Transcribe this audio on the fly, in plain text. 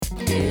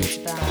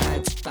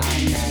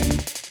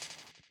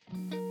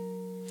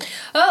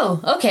Oh,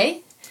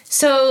 okay.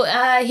 So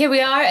here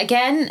we are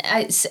again.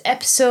 It's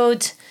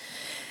episode...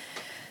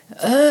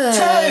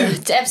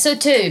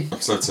 Episode 2.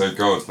 Episode 2,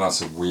 God,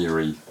 that's a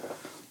weary...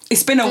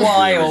 It's been a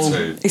while.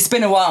 It's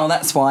been a while,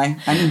 that's why.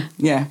 And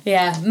yeah.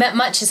 Yeah,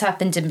 much has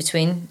happened in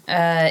between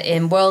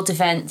in world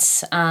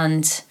events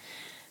and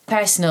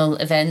personal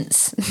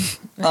events.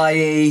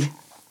 I.e.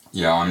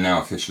 Yeah, I'm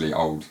now officially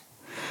old.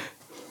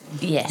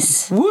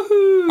 Yes.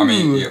 Woohoo! I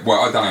mean, well,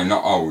 I don't know,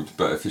 not old,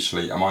 but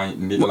officially, am I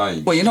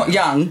middle-aged? Well, you're not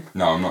young.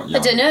 No, I'm not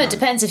young. I don't know, no. it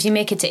depends if you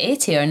make it to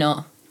 80 or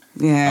not.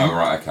 Yeah. Oh,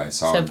 right, okay.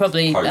 So I'm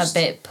probably post, a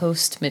bit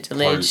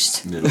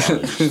post-middle-aged.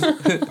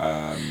 Post-middle-aged.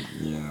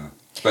 Yeah.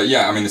 But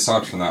yeah, I mean,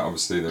 aside from that,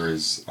 obviously there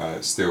is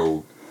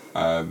still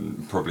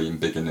probably in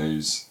bigger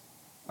news,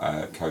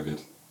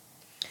 COVID.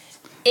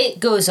 It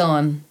goes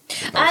on.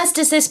 As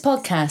does this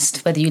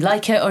podcast, whether you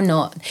like it or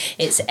not.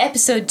 It's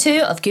episode 2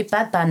 of Good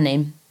Bad Band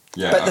Name.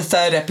 Yeah. But the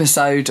third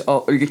episode,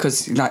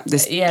 because like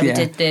this... Yeah, we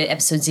did the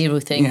episode 0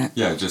 thing. Yeah.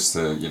 Yeah, just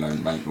to,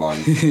 make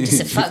life... Just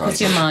to fuck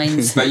with your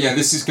mind. But yeah,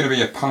 this is going to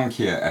be a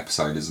punkier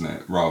episode, isn't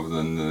it? Rather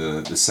than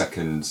the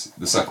second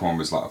one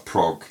was like a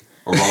prog...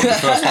 Or rather, the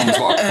first one was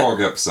like a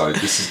prog episode.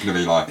 This is going to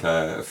be like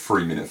a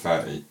 3-minute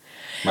 30.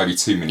 Maybe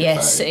 2 minutes.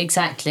 Yes, 30.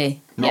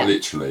 exactly. Not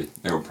literally.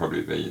 It will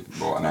probably be,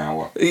 an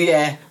hour.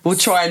 Yeah, we'll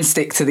try and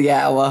stick to the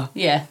hour.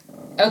 Yeah.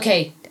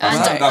 Okay.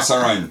 That's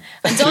our aim.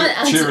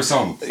 Cheer us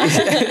on.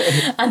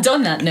 And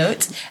on that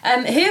note,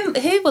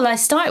 who will I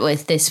start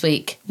with this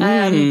week?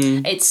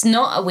 It's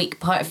not a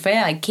week part three.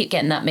 I keep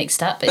getting that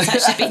mixed up. It's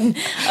actually been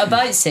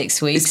about 6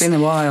 weeks. It's been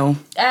a while.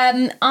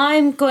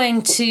 I'm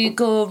going to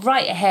go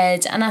right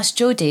ahead and ask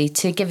Jodie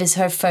to give us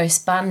her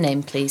first band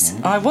name, please.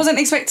 I wasn't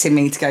expecting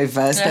me to go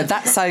first, but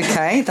that's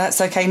okay. That's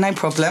okay, no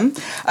problem.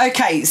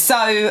 Okay,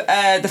 so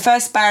the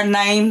first band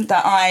name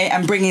that I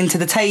am bringing to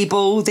the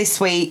table this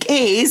week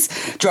is,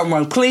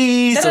 drumroll please,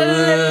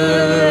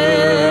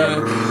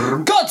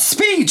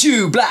 Godspeed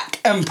You,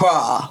 Black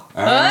Emperor.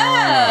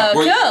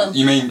 Cool.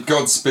 You mean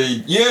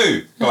Godspeed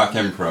You, Black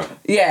Emperor?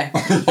 Yeah,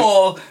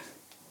 or...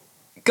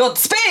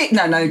 Godspeed!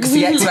 No, because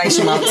the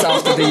exclamation mark's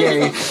after the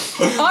U.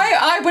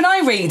 When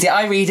I read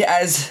it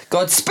as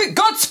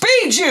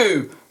Godspeed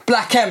You,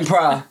 Black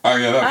Emperor. Oh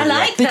yeah, I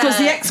like that.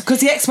 Because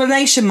the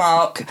exclamation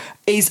mark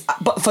is,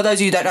 but for those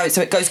of you who don't know,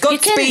 so it goes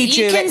Godspeed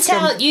You.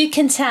 You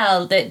can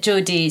tell that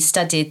Jodie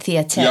studied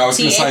theatre. Yeah, I was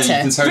going to say, you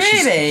can tell Really?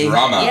 she's a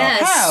drummer.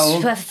 Yes.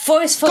 How?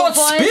 Forceful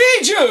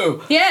Godspeed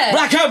You! Yeah.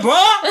 Black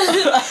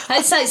Emperor!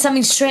 It's like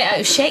something straight out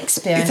of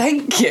Shakespeare.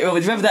 Thank you.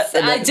 Remember that?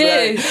 I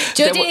do.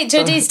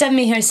 Jodie's done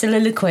me her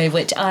soliloquy,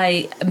 which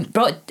I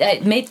brought,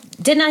 made,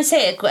 didn't I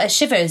say it?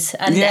 Shivers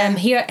and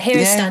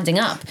hair standing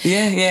up.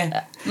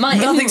 Yeah.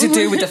 Nothing to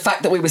do with the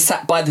fact that we were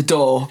sat by the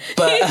door,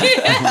 but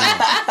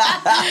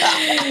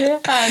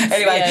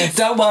anyway,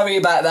 don't worry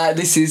about that.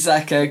 This is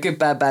like a good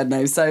bad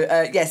name. So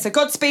so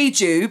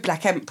Godspeed You,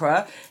 Black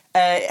Emperor,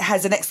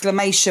 has an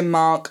exclamation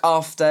mark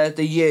after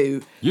the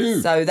U.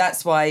 So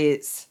that's why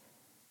it's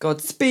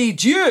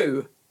Godspeed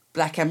You,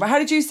 Black Emperor. How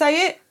did you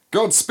say it?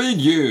 Godspeed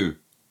You.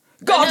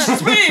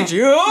 Godspeed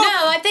You. No,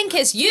 I think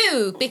it's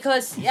you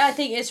because I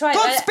think it's right.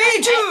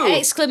 Godspeed You.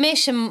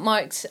 Exclamation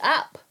marks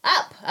up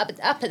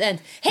at the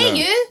end. Hey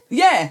you.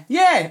 Yeah,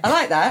 I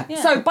like that.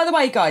 Yeah. So, by the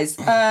way, guys,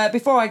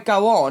 before I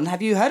go on,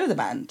 have you heard of the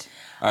band?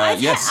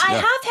 Yes. I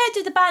have heard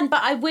of the band,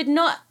 but I would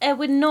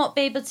not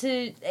be able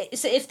to.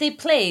 So if they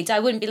played, I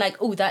wouldn't be like,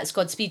 oh, that's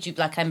Godspeed You,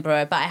 Black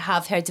Emperor. But I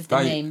have heard of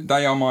the name.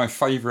 They are my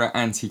favourite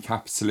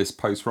anti-capitalist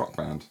post-rock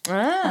band.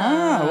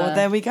 Well,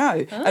 there we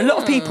go. A lot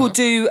of people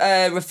do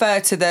refer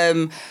to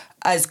them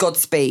as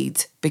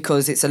Godspeed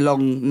because it's a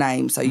long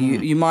name. So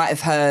you might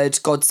have heard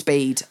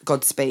Godspeed.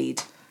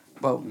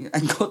 Well,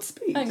 and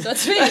Godspeed. And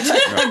Godspeed.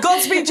 And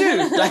Godspeed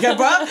You, Black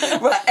Emperor.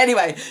 Right,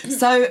 anyway,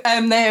 so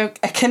they're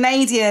a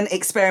Canadian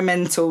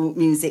experimental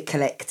music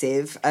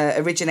collective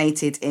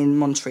originated in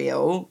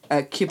Montreal,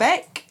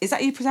 Quebec. Is that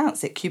how you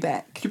pronounce it?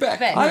 Quebec.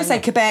 I would say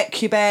Quebec. I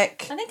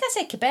think I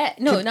said Quebec.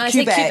 I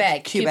said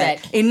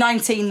Quebec. In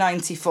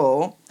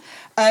 1994.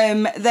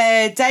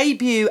 Their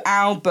debut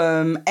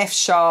album, F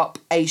sharp,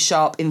 A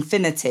sharp,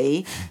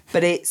 Infinity,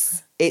 but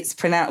it's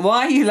pronounced...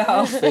 Why are you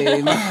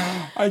laughing?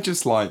 I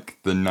just like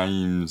the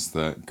names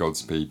that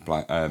Godspeed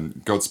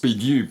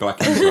You,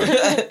 Black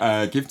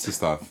Emperor, give to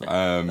stuff.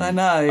 I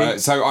know.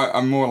 So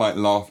I'm more like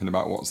laughing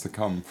about what's to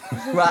come.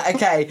 Right,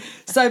 okay.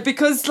 So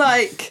because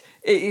like...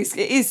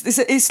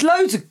 It's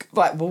loads of...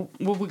 Right, well,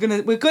 we're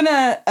gonna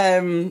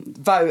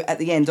vote at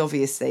the end,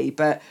 obviously,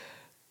 but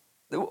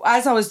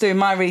as I was doing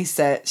my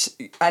research,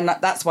 and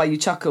that's why you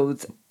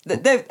chuckled,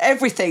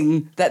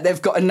 everything that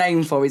they've got a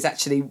name for is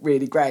actually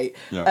really great.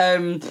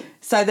 Yeah.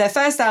 So their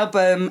first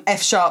album,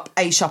 F sharp,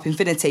 A sharp,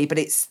 Infinity, but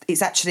it's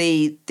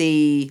actually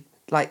the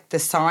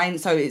sign.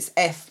 So it's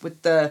F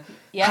with the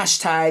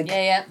hashtag.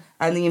 Yeah.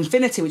 And the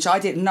infinity, which I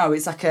didn't know,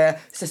 it's like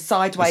it's a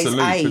sideways It's a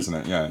loop, A, isn't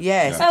it? Yeah.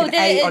 Yeah. It's Yeah. like an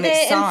A on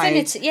its side.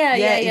 Infinity.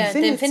 Yeah.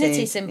 The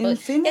infinity symbol.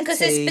 Infinity. Yeah, because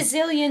there's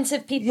bazillions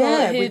of people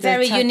who with their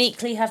very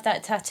uniquely have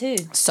that tattoo.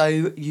 So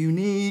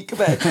unique,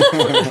 but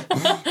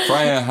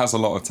Freya has a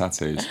lot of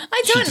tattoos.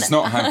 She don't- does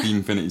not have the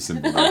infinity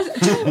symbol. I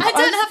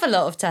don't have a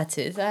lot of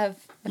tattoos. I have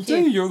a You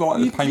few. do. You're like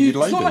the painted it's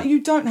lady. not like you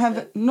don't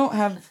have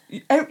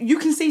you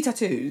can see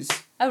tattoos.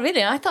 Oh,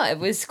 really? I thought it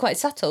was quite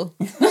subtle.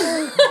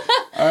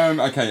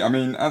 Okay, I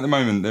mean, at the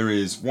moment there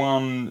is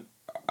one.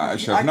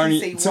 Actually, I can I only.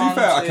 see To one, be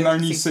fair, I two, can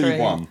only see three.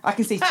 one. I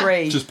can see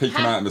three. Just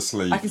peeking out of the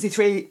sleeve. I can see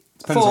three,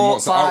 Depends on four,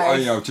 what's.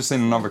 five. Yeah, I've just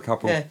seen another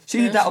couple. Yeah, she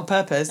did that on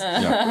purpose.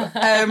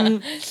 Yeah.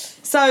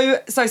 So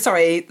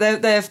sorry.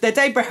 Their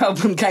debut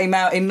album came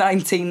out in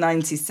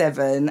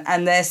 1997,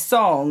 and their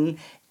song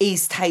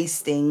East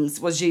Hastings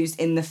was used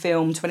in the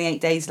film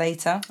 28 Days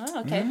Later.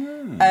 Oh,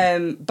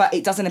 okay. But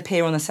it doesn't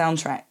appear on the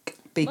soundtrack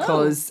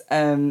because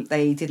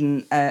they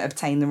didn't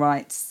obtain the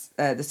rights.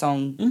 The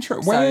song.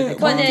 Interesting. So Where- they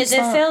Well, can't- the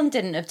film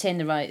didn't obtain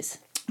the rights.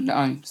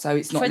 No, so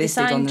it's not For the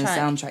listed on the soundtrack.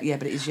 soundtrack. Yeah,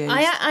 but it is used.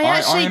 I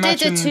actually I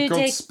did a imagine 2-day.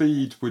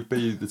 Godspeed would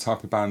be the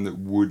type of band that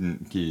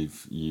wouldn't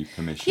give you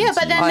permission. Yeah, to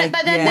but then, use- I-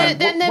 but then,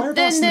 yeah.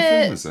 Whereabouts in the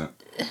film is it?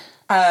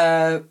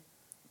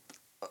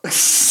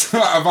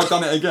 Have I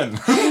done it again?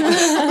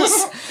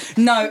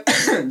 No,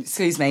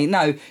 excuse me.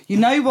 No, you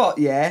know what?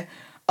 Yeah,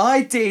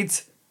 I did.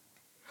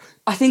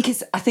 I think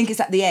it's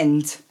at the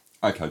end.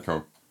 Okay,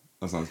 cool.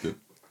 That sounds good.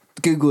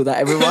 Google that,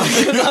 everyone.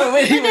 I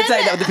really would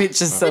take that with the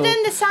pictures. But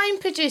then the sign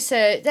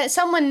producer, that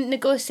someone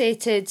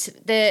negotiated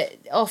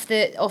off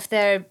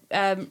their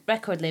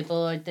record label,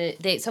 or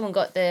someone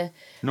got the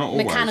Not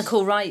always.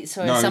 mechanical rights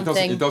or No, it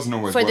something. doesn't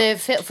always for work.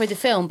 for the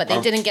film, but they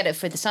Oh. didn't get it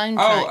for the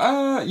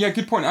soundtrack. Yeah,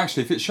 good point.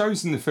 Actually, if it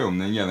shows in the film,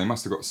 then yeah, they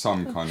must have got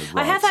some kind of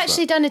rights. I have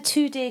actually but- done a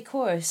 2-day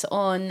course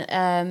on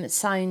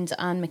sound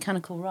and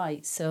mechanical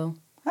rights. So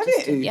Have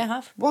just- you? Yeah, I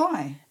have.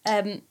 Why?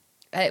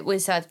 It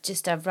was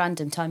just a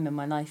random time in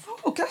my life.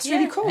 Oh, that's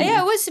really cool.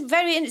 Yeah, it was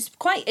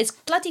it's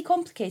bloody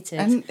complicated.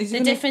 And is it The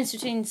gonna- difference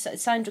between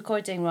sound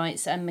recording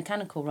rights and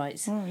mechanical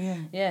rights. Oh, yeah.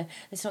 Yeah,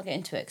 let's not get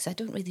into it because I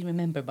don't really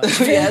remember much.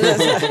 Yeah,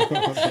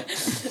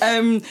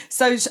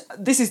 so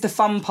this is the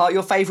fun part,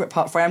 your favourite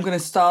part, Freya. I'm going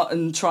to start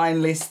and try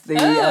and list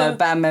the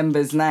band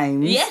members'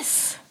 names.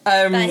 Yes,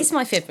 that is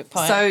my favourite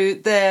part. So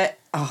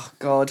oh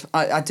God,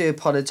 I do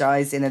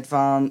apologise in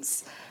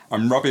advance.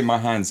 I'm rubbing my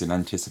hands in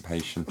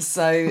anticipation.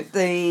 So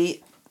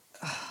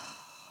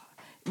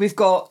we've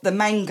got the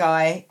main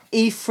guy,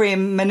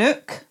 Ephraim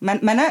Manuk.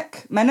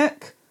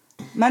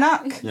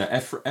 Yeah,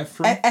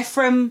 Ephraim.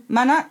 Ephraim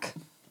Manak.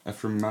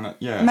 Ephraim Manak.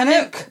 Yeah.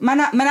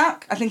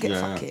 Manak. I think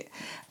fuck it.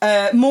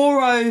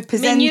 Moro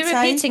Pesente. I mean, you're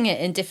repeating it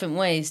in different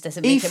ways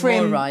doesn't make it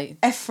more right.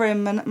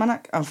 Ephraim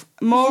Manak.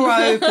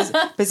 Moro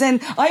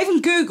Pesente. I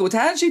even googled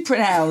how do you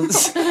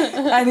pronounce,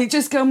 and it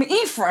just told me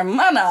Ephraim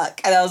Manak,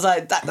 and I was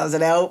like, that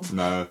doesn't help.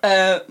 No.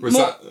 Was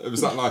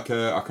that like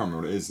I can't remember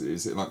what it is.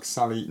 Is it like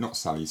Sally? Not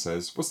Sally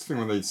says. What's the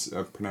thing where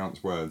they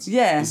pronounce words?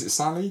 Yeah. Is it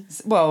Sally?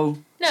 Well,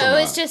 No,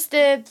 Something it's just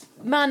the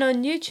man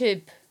on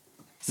YouTube.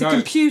 it's a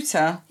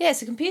computer. Yeah,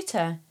 it's a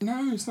computer.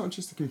 No, it's not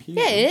just a computer.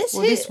 Yeah, it is.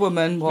 Well, this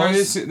woman No,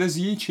 was. there's a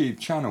YouTube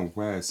channel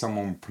where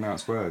someone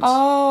pronounce words.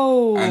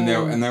 Oh. And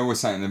they always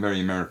say it in a very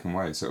American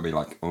way, so it'll be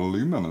like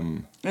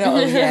aluminum, Oh,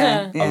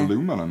 yeah.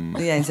 aluminum.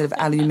 Yeah, instead of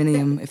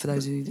aluminium, for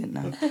those of you who didn't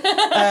know.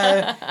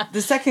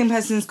 The second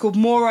person is called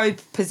Moro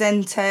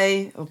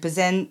Pesente, or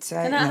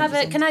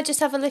Pesente. Can I just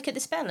have a look at the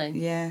spelling?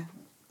 Yeah.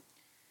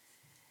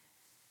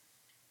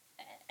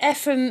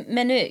 Ephraim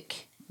Manuk,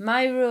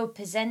 Myro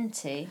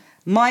Pesente.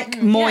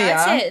 Mike Moya. Yeah,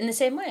 I'd say it in the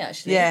same way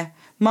actually. Yeah.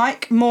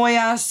 Mike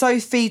Moya,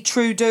 Sophie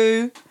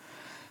Trudeau,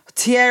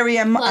 Thierry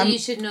Well, you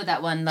should know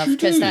that one, love,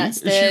 because Trudeau? that's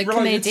Is she the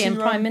related Canadian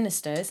to, Prime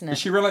Minister, isn't it? Is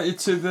she related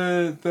to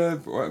the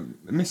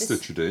Mr.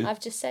 Trudeau?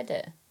 I've just said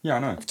it. Yeah, I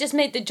know. I've just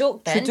made the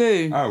joke then.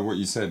 Trudeau. Oh, what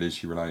you said is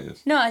she related.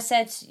 No, I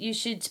said you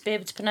should be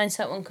able to pronounce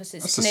that one because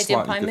it's That's a Canadian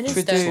slightly Prime different-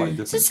 Minister.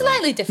 Trudeau. It's a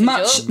slightly different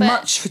Much, joke, but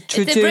much the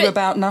Trudeau Brit-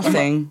 about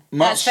nothing.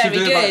 Much That's to very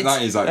do about good.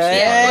 that is actually.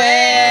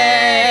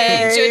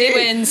 Hey, Jodie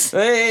wins.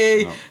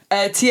 Hey.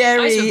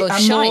 Thierry Eyes were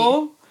both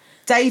Amour.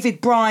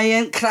 David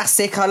Bryant,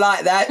 classic, I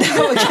like that.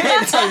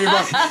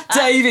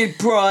 David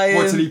Bryant.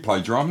 What did he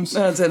play? Drums?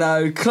 I don't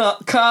know.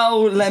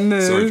 Carl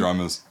Lemieux. Sorry,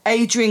 drummers.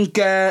 Adrian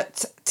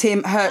Gert.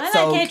 Tim Herzog.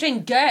 I like Adrian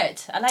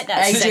Gert. I like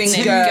that. Adrian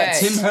sexy Gert.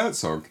 Tim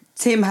Herzog.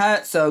 Tim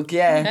Herzog,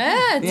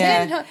 yeah.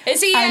 Tim.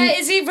 Is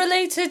he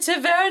related to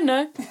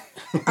Werner?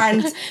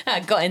 And I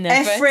got in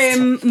there first.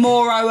 Ephraim,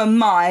 Moro, and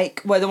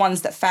Mike were the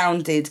ones that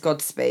founded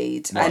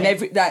Godspeed,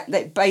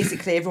 and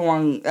basically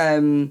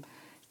everyone.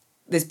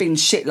 There's been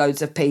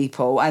shitloads of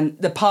people, and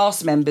the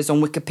past members on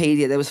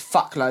Wikipedia there was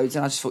fuckloads,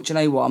 and I just thought, you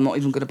know what, I'm not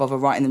even going to bother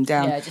writing them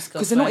down Yeah, just go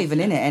because they're not for it. even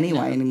in it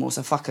anyway anymore.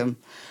 So fuck them.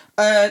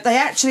 They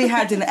actually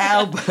had an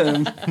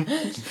album.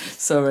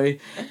 Sorry.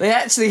 They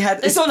actually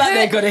had... It's not like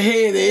they're going to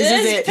hear this,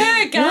 is it?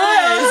 Poor guys.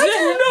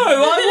 No,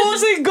 I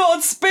was in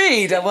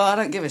Godspeed. Well, I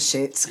don't give a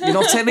shit. You're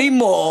not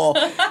anymore.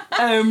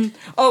 Right.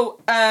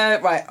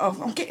 Oh,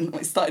 I'm getting...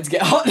 It's starting to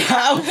get hot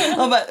now.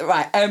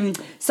 Right.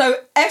 So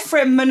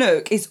Ephraim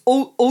Manouk is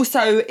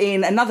also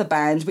in another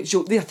band, which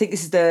I think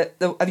this is the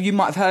you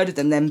might have heard of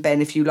them then,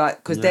 Ben, if you like,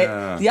 because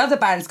the other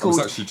band's called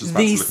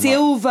the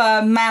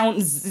Silver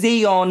Mount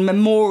Zion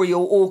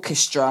Memorial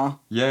Orchestra.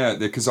 Yeah,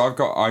 because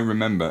I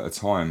remember a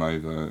time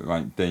over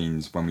like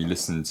Dean's when we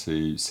listened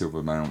to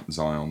Silver Mount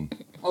Zion.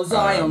 Oh,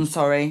 Zion,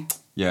 sorry.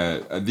 Yeah,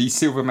 the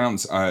Silver Mount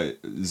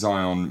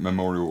Zion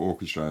Memorial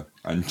Orchestra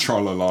and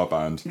Tra-La-La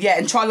Band. Yeah,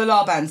 and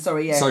Tra-La-La Band,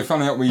 sorry, yeah. So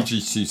funny how we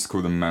just used to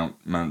call them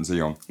Mount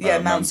Zion. Yeah,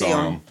 Mount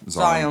Zion.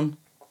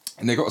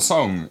 And they got a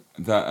song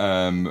that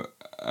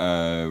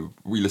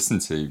we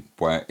listened to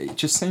where it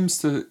just seems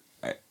to...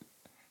 It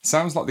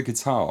sounds like the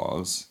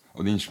guitars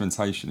or the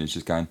instrumentation is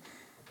just going,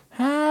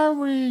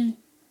 Harry,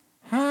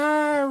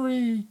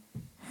 Harry,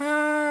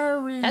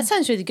 Harry. That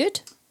sounds really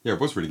good. Yeah, it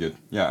was really good.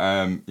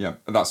 Yeah,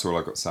 that's all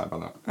I got to say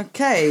about that.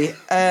 Okay,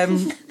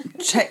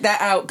 check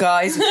that out,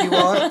 guys, if you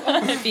want.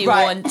 If you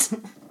want.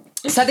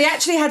 So they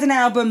actually had an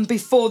album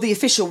before the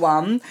official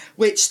one,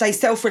 which they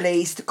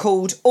self-released,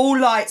 called All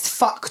Lights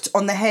Fucked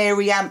on the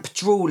Hairy Amp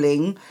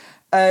Drooling.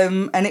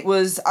 And it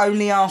was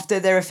only after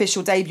their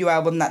official debut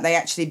album that they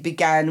actually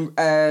began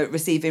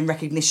receiving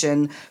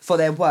recognition for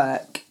their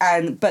work.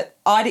 But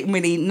I didn't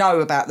really know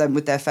about them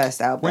with their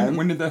first album.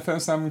 When did their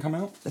first album come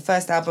out? The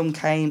first album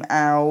came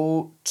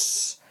out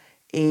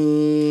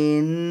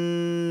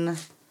in...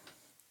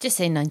 Just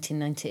say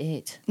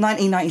 1998.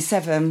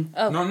 1997.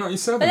 Oh. No,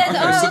 97. But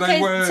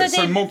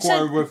So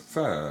Mogwai were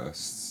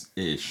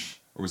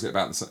first-ish. Or was it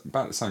about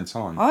the same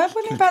time? I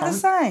wasn't about the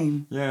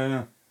same.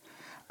 Yeah.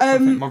 I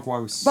think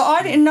Mogwai was... But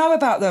I didn't know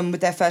about them with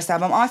their first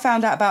album. I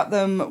found out about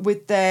them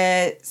with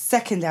their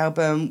second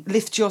album,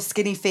 Lift Your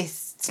Skinny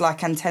Fists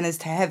Like Antennas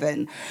to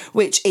Heaven,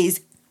 which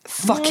is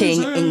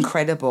fucking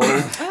incredible.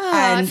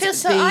 I feel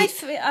so... I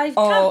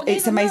can't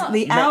it's amazing.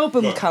 The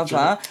album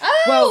cover.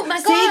 Oh, my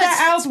God. See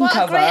that album what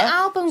cover? A great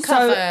album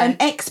cover. So an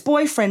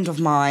ex-boyfriend of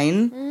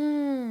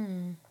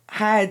mine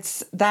had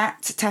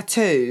that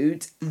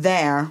tattooed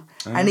there.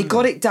 And he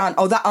got it done.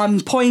 Oh, that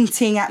I'm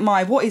pointing at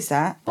my... What is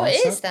that? What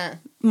is that?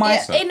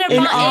 My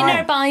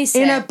inner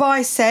bicep. Inner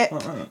bicep.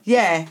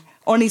 Yeah.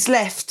 On his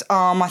left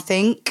arm, I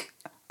think.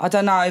 I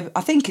don't know.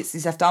 I think it's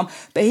his left arm.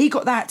 But he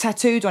got that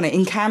tattooed on it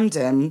in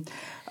Camden.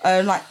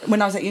 Like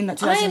when I was at uni,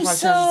 2005, I'm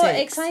so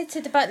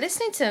excited about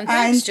listening to him.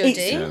 Thanks,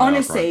 Jodie.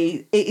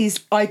 Honestly, it is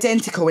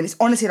identical, and it's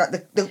honestly like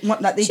the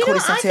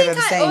coolest tattoo I've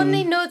ever seen. I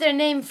only know their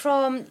name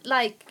from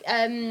like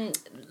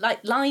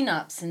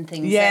lineups and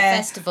things, at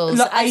festivals.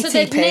 Like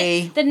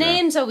ATP. So the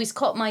names always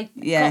caught my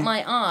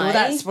eye. Well,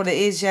 that's what it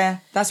is. Yeah,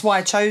 that's why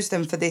I chose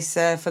them for this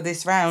round.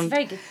 It's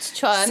very good to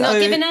try. I'm not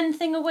giving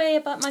anything away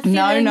about my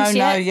feelings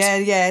No.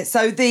 yet. Yeah.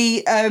 So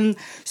the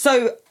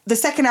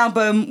second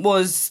album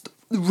was.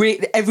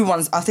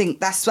 Everyone's. I think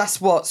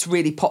that's what's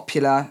really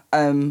popular.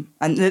 And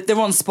they're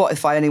on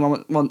Spotify.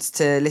 Anyone wants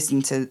to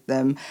listen to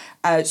them.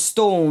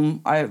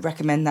 Storm. I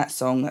recommend that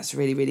song. That's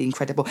really, really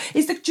incredible. Do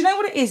you know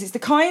what it is? It's the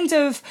kind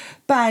of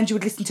band you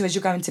would listen to as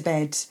you're going to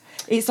bed.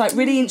 It's like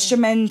really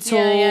instrumental.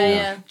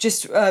 Yeah.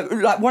 Just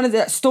like one of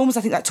the Storms. I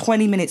think like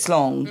 20 minutes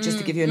long. Just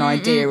to give you an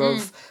idea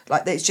of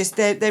like it's just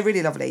they're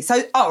really lovely.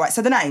 So right.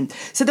 So the name.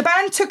 So the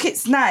band took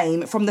its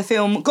name from the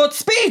film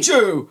Godspeed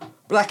You,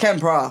 Black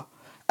Emperor.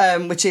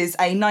 Which is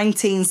a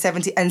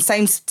 1970 and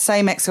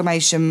same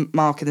exclamation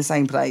mark in the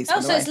same place.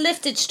 Oh, so it's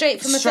lifted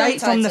straight from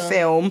the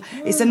film.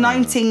 It's a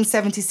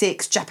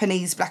 1976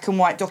 Japanese black and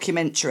white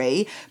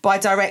documentary by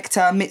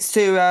director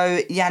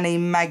Mitsuro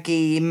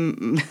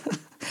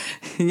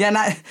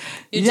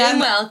You're doing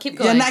well, keep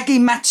going.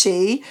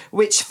 Yanagimachi,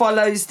 which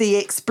follows the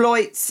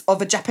exploits of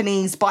a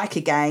Japanese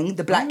biker gang,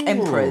 the Black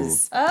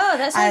Emperors. Oh,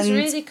 that sounds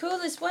really cool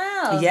as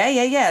well.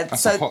 Yeah.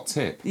 That's a hot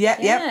tip.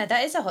 Yeah,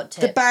 that is a hot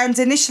tip. The band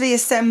initially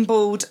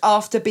assembled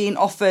after being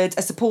offered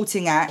a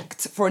supporting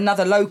act for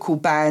another local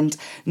band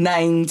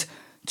named...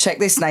 Check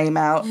this name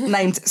out.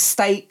 Named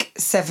Steak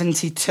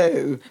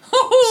 72. So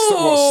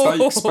what,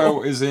 steak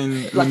spelled is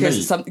in like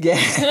meat?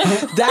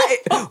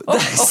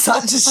 That's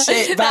such a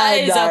shit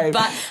band name.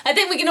 I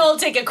think we can all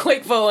take a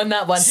quick vote on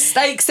that one.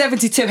 Steak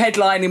 72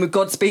 headlining with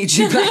Godspeed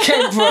You Black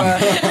Emperor.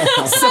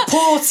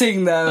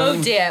 Supporting them. Oh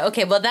dear.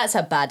 Okay, well that's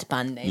a bad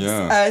band name.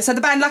 Yeah. So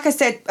the band, like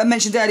I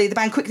mentioned earlier, the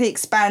band quickly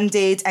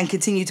expanded and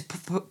continued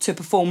to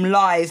perform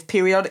live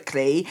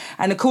periodically.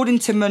 And according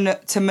to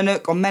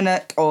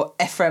Manouk or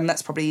Ephraim,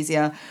 that's probably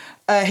easier.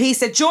 He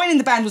said joining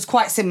the band was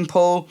quite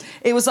simple.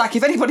 It was like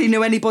if anybody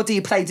knew anybody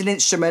who played an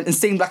instrument and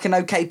seemed like an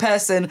okay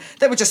person,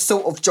 they would just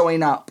sort of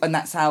join up, and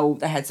that's how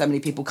they had so many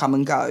people come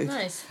and go.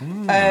 Nice.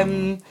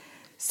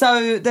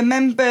 So the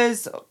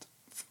members...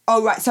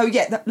 Oh, right. So,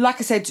 yeah, like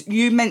I said,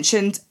 you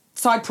mentioned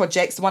side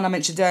projects, the one I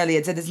mentioned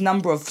earlier. So there's a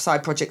number of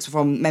side projects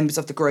from members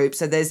of the group.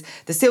 So there's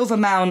the Silver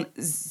Mount,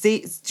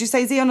 did you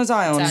say Zion or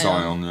Zion?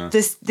 Zion, yeah.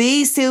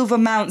 The Silver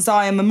Mount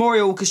Zion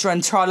Memorial Orchestra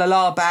and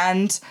Tra-La-La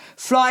Band,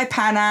 Fly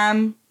Pan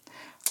Am.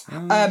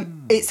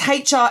 It's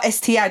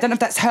HRSTA. I don't know if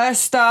that's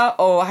Hersta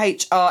or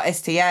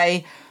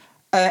HRSTA.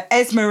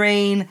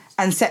 Esmerine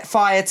and Set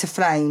Fire to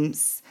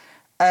Flames.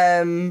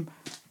 And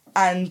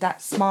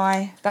that's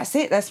my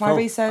Cool.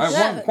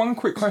 research. One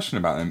quick question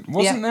about them.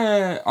 Wasn't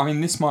there, I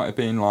mean, this might have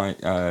been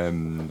like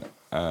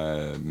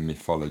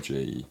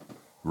mythology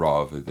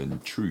rather than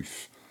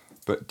truth,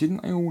 but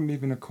didn't they all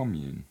live in a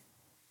commune?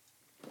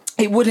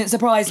 It wouldn't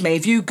surprise me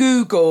if you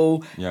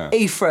Google Yeah.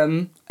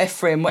 Ephraim,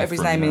 whatever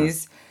his name yeah.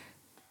 is.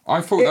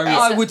 I thought they were...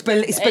 I would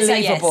believe it's It's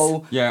a yes.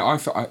 believable. Yeah,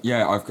 I've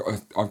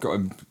got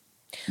a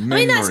I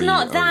mean, that's memory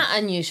not of- that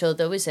unusual,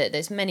 though, is it?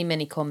 There's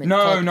many comments.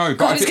 No,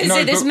 but I was going to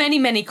say there's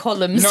many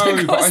columns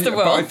across the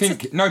world. But I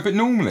think but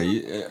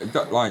normally,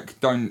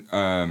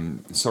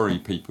 sorry,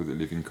 people that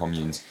live in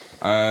communes.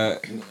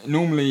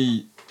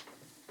 Normally,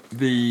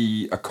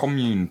 a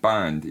commune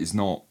band is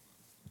not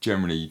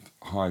generally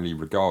highly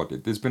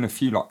regarded. There's been a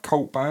few like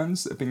cult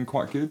bands that have been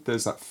quite good.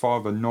 There's that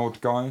Father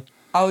Nod guy.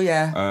 Oh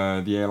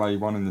yeah. The LA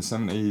one in the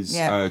 70s.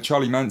 Yeah.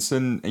 Charlie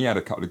Manson, he had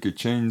a couple of good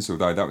tunes,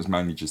 although that was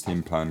mainly just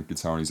him playing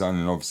guitar on his own,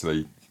 and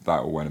obviously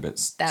that all went a bit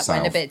That south.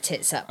 went a bit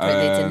tits up,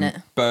 really, didn't it?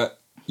 But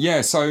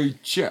yeah, so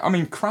I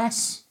mean,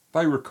 Crass,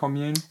 they were a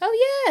commune.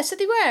 Oh yeah, so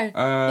they were.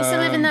 They still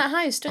live in that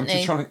house, don't I'm they?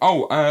 just trying to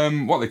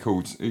think. What are they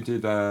called? Who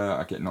did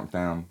I Get Knocked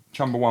Down?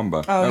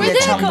 Chumbawamba. Oh Were yeah, they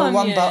a Chumbawamba.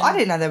 commune? I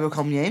didn't know they were a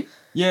commune.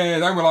 Yeah,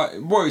 they were like,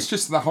 well, it's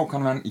just the whole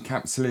kind of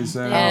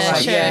anti-capitalism. Yeah, Oh,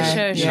 right,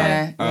 sure.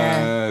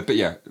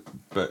 Yeah.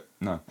 But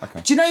no, okay.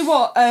 Do you know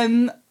what?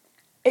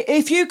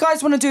 If you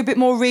guys want to do a bit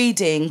more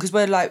reading, because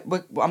we're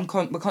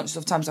conscious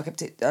of time, so I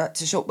kept it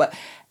to short. But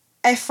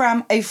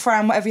Ephraim,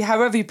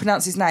 however you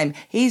pronounce his name,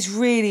 he's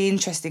really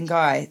interesting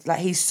guy. Like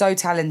he's so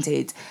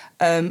talented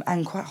and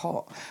quite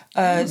hot.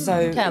 So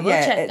Okay, we'll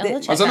check. I'll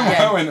check I don't know that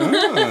how I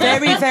went.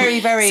 very, very,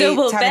 very So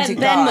will talented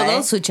Ben guy. will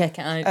also check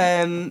it out.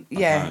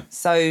 Yeah. Okay.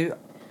 So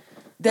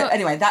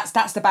anyway, that's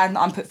the band that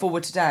I'm put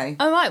forward today.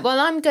 All right. Well,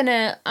 I'm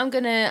gonna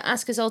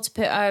ask us all to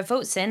put our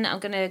votes in. I'm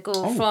gonna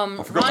go from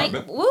I forgot right.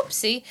 that bit.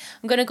 Whoopsie!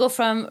 I'm gonna go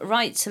from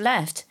right to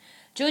left.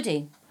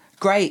 Jodie.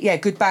 Great, yeah,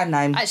 good band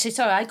name. Actually,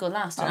 sorry, I go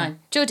last, don't I?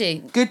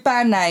 Jodie. Good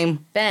band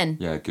name. Ben.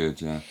 Yeah, good,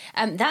 yeah.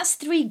 That's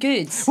 3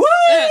 goods.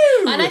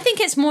 Woo! And I think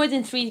it's more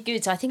than 3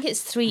 goods. I think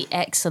it's 3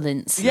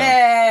 excellents.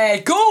 Yeah,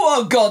 go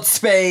on,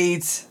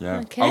 Godspeed. Yeah.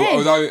 Okay.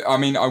 Although, I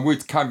mean, I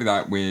would caveat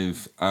that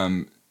with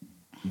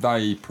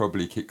they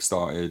probably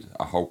kick-started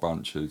a whole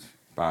bunch of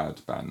bad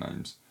band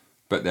names,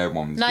 but their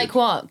one was Like good.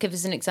 what? Give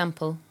us an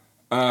example.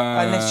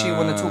 Unless you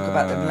want to talk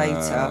about them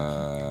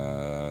later.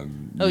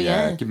 Oh,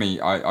 yeah. Give me.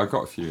 I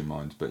got a few in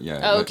mind, but yeah.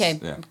 Oh, let's- okay.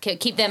 Yeah.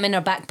 Keep them in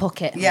our back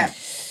pocket. Yeah.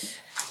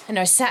 In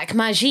our sac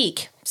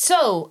magique.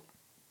 So,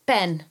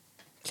 Ben,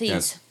 please.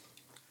 Yes.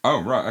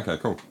 Oh right. Okay.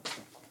 Cool.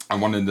 I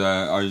wanted.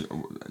 I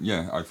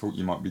thought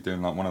you might be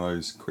doing like one of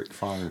those quick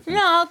fire things.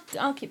 No,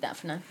 I'll keep that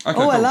for now. Okay,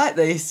 Oh, I cool. like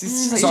this.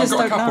 It's just, So you I've just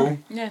got a don't couple. know.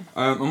 Yeah.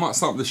 I might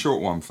start with the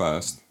short one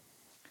first.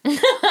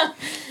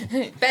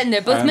 Ben,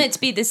 they're both meant to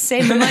be the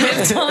same amount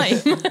of time.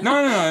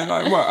 No.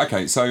 Like, well,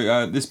 okay.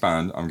 So this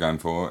band I'm going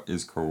for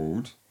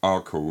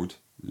are called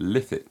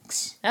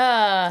Lithics.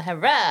 Ah,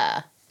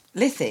 hurrah.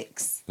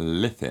 Lithics.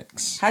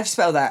 Lithics. How'd you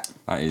spell that?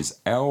 That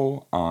is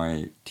Lithics.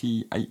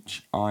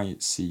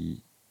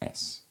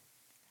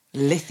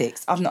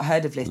 Lithics. I've not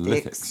heard of Lithics.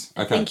 Lithics.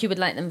 I Okay. think you would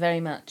like them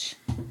very much.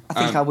 I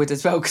think I would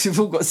as well because we've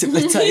all got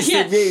similar tastes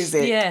in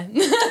music. Yeah.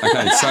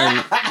 Okay.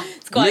 So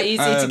It's quite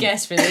easy to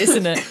guess, really,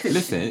 isn't it?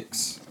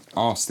 Lithics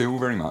are still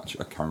very much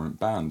a current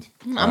band.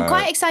 I'm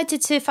quite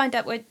excited to find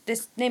out where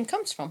this name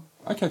comes from.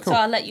 Okay. Cool. So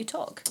I'll let you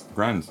talk.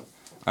 Grand.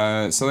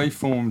 So they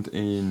formed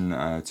in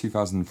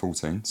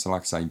 2014, so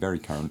like I say, very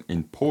current,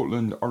 in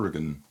Portland,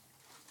 Oregon.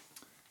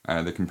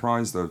 They're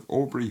comprised of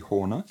Aubrey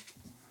Horner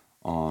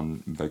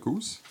on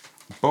vocals,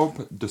 Bob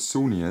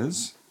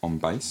DeSauniers on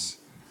bass,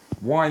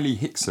 Wiley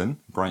Hickson,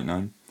 great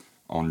name,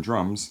 on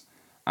drums,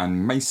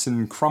 and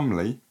Mason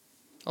Crumley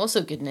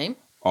Also good name.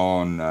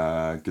 on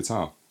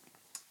guitar.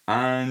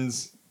 And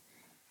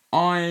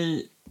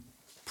I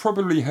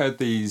probably heard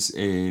these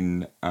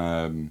in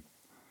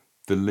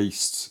the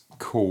least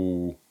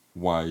cool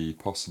way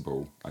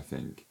possible, I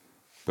think.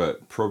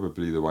 But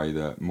probably the way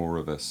that more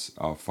of us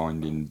are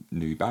finding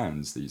new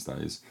bands these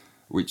days,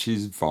 which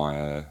is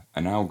via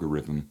an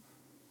algorithm.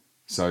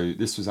 So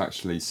this was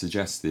actually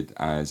suggested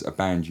as a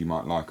band you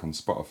might like on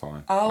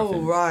Spotify. I Oh,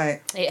 think.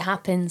 right. It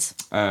happens.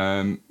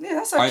 Yeah,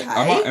 that's okay.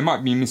 I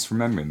might be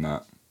misremembering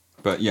that,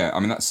 but yeah, I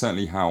mean that's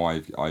certainly how I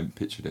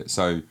pictured it.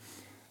 So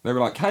they were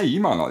like, "Hey, you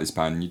might like this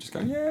band," and you just go,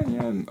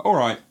 "Yeah, all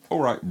right,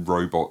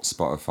 robot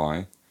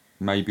Spotify,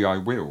 maybe I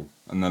will."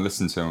 And then I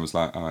listened to them and was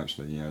like, "Oh,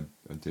 actually, yeah,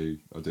 I do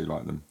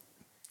like them."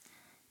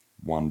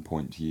 1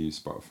 point to you,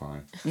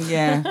 Spotify.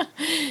 Yeah.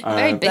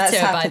 Very bitter That's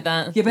about happened.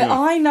 that. Yeah, but Yeah.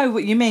 I know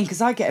what you mean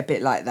because I get a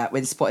bit like that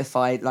when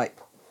Spotify, like,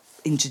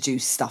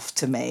 introduce stuff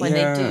to me. When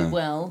they Yeah. do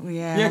well.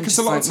 Yeah, Yeah, I'm because just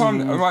a lot like, of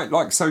time, right?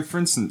 Like, so for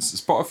instance,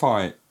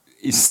 Spotify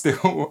is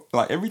still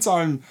like every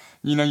time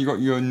you got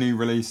your new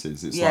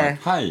releases, it's Yeah.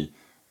 like, hey,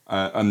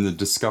 and the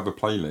Discover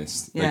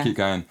playlist, Yeah. they keep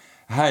going,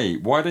 hey,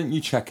 why don't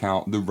you check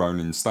out the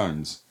Rolling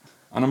Stones?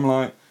 And I'm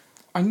like,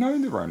 I know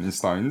the Rolling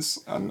Stones,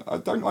 and I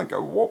don't like.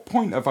 At what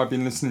point have I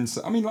been listening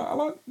to? I mean, like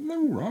they're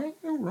all right,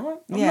 they're all right.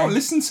 I'm Yeah. not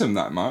listening to them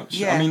that much.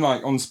 Yeah. I mean,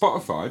 like on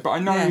Spotify, but I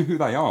know Yeah. who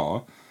they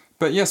are.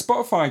 But yeah,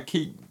 Spotify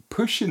keep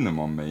pushing them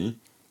on me,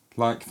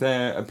 like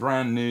they're a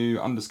brand new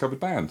undiscovered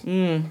band.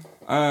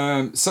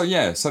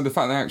 So the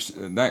fact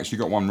they actually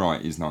got one right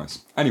is nice.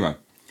 Anyway,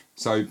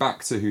 so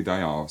back to who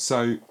they are.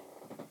 So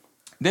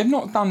they've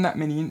not done that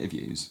many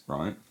interviews,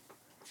 right?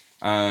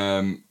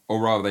 Or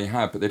rather, they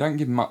have, but they don't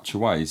give much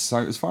away. So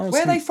as far as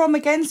Where are they from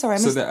again? Sorry, I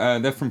so missed.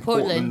 they're from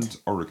Portland.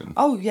 Portland, Oregon.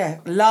 Oh yeah,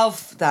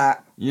 love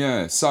that.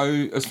 Yeah. So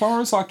as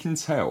far as I can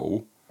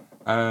tell,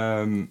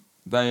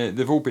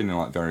 they've all been in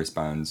like various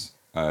bands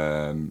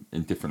in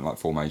different like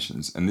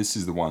formations, and this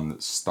is the one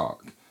that's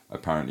stuck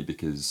apparently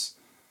because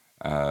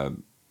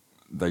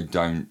they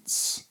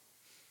don't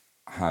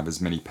have as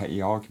many petty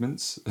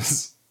arguments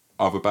as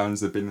other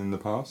bands they've been in the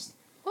past.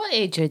 What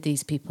age are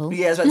these people?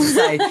 Yeah, I was about to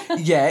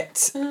say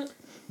yet.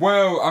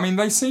 Well, I mean,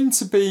 they seem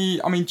to be.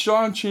 I mean,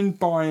 judging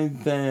by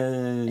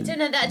their. I don't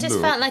know, that just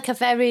look- felt like a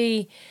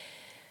very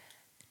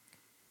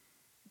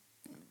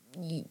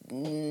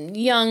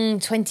young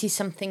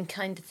 20-something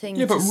kind of thing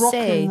Yeah, to but rock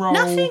say. and roll-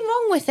 Nothing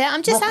wrong with it.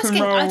 I'm just rock and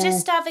asking. I'm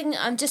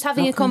roll- just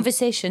having a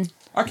conversation.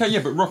 Okay,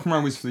 yeah, but rock and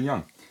roll is for the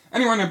young.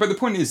 Anyway, no, but the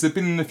point is, they've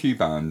been in a few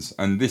bands,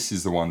 and this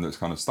is the one that's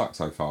kind of stuck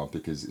so far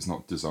because it's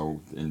not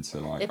dissolved into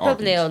like. They're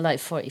probably all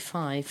arguments. like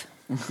 45.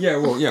 Yeah,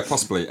 well, yeah,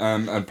 possibly.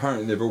 And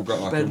apparently, they've all got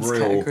like Ben's a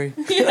real. category.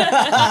 No,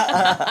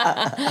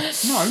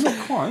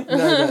 not quite.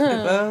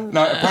 No,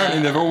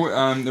 apparently they're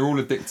all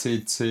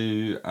addicted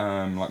to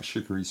like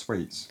sugary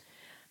sweets.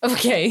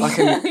 Okay.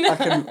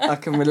 I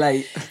can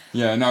relate.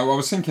 Yeah, no, I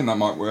was thinking that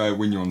might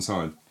win you on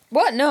side.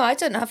 What? No, I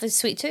don't have a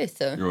sweet tooth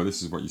though. Well,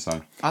 this is what you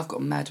say. I've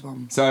got a mad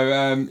one. So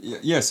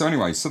yeah. So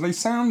anyway, so they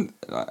sound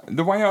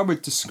the way I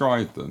would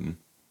describe them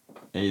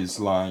is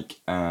like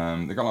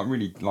they got like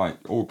really like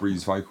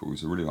Aubrey's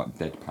vocals are really like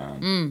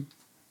deadpan,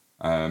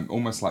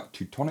 almost like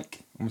Teutonic,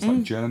 almost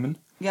like German.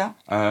 Yeah.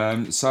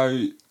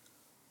 So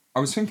I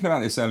was thinking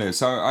about this earlier.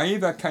 So I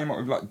either came up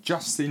with like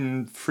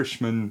Justin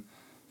Frischman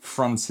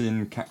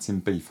fronting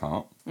Captain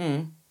Beefheart,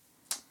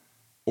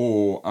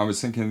 or I was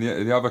thinking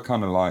the other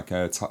kind of like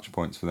touch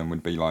points for them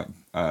would be like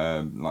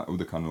all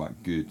the kind of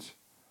like good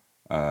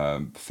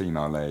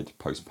female-led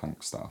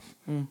post-punk stuff.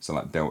 So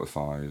like Delta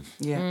 5,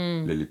 Yeah.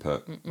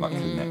 Lilliput, like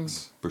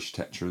Kleenex, Bush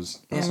Tetras,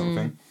 that sort of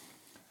thing.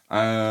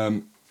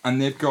 And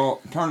they've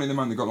got currently at the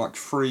moment they've got like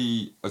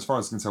 3, as far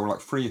as I can tell,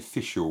 like 3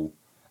 official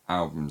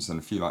albums and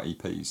a few like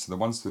EPs. So the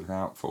ones to look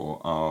out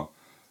for are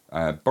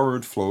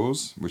Borrowed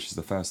Floors, which is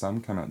the first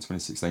album, came out in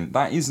 2016.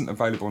 That isn't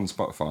available on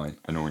Spotify,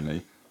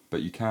 annoyingly,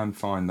 but you can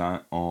find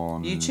that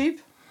on YouTube.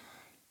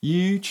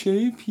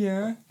 YouTube,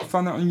 yeah,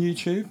 find that on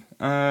YouTube.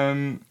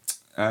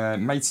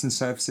 Mates and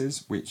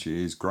Services, which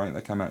is great.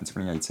 That came out in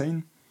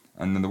 2018,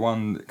 and then the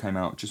one that came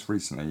out just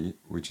recently,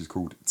 which is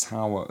called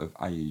Tower of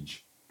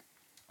Age,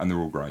 and they're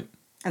all great.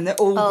 And they're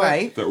all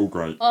great. They're all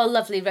great. All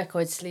lovely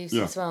record sleeves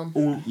Yeah. as well.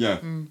 All yeah.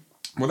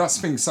 Well, that's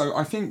the thing. So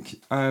I think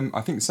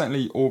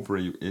certainly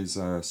Aubrey is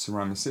a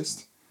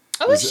ceramicist.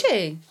 Oh, is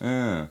she?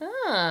 Yeah.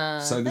 Ah,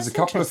 So there's a that's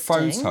couple of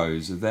interesting.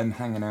 photos of them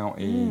hanging out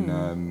in.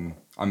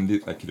 I mean, they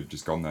could have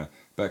just gone there,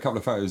 but a couple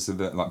of photos of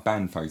the, like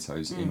band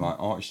photos in like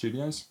art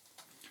studios.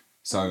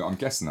 So I'm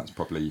guessing that's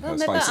probably her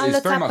maybe space. I'll It's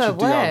look very up much her a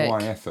DIY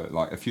work. effort.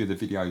 Like a few of the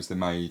videos they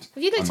made.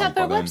 Have you looked are up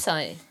made her by them.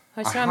 website?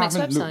 Her I ceramics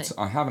haven't website? looked.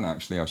 I haven't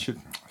actually. I should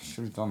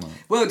have done that.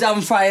 Well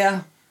done,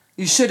 Freya.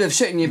 You should have,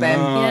 shouldn't you, Ben?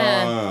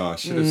 Yeah. I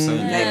should have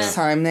seen Next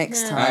that.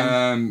 Next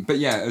time. But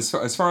yeah, as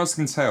far as I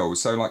can tell,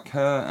 so like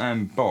her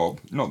and Bob,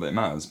 not that it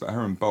matters, but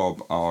her and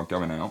Bob are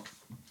going out.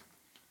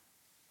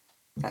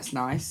 That's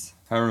nice.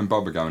 Her and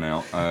Bob are going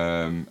out,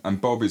 and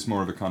Bob is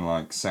more of a kind of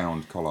like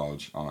sound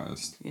collage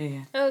artist.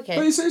 Yeah. Okay.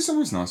 But it's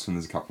always nice when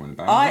there's a couple in the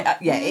band. right?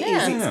 It is.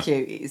 Yeah. It's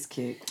cute. It is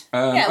cute.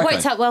 Yeah, it okay.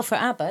 worked out well for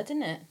ABBA,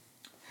 didn't it?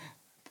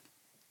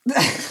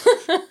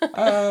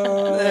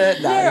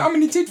 Yeah, I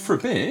mean, it did for a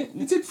bit.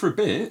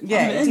 Yeah,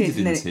 I mean, it it ended did,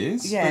 in didn't it?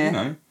 tears. Yeah. But, you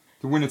know,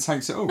 the winner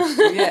takes it all.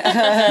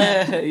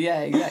 Yeah.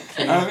 Yeah,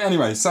 exactly.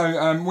 Anyway,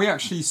 so we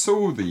actually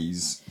saw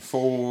these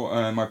for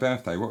my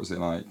birthday. What was it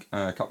like?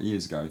 A couple of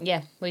years ago.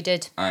 Yeah, we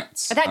did. At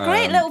That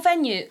great little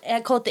venue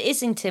called the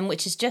Islington,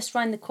 which is just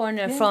round the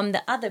corner from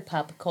the other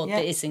pub called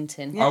Yeah. the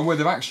Islington. Oh, well,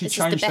 they've actually This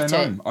is the changed their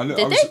better- name.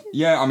 Did they?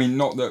 Yeah, I mean,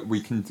 not that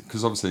we can,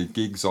 because obviously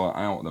gigs are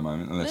out at the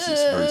moment, unless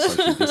it's very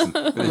socially distant.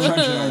 But they changed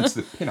their name to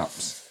the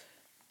Pin-Ups.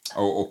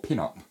 Or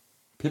Pin-Up.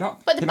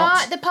 Pin-Up? But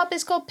Pin-Ups? the pub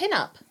is called Pin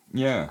Up.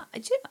 Yeah.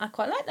 I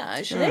quite like that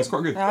actually. Yeah, it's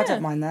quite good. I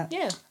don't mind that.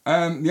 Yeah.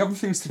 The other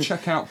things to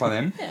check out by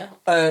them.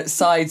 A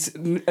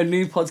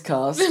new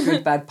podcast,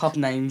 Good Bad Pub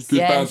Names. Good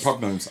Yes. bad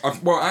pub names.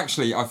 Well,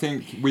 actually, I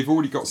think we've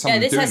already got someone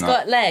Yeah, this doing has that.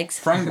 got legs.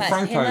 Franco's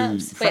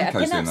Pin-ups. Wait, are doing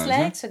pin-ups that, isn't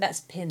legs? So that's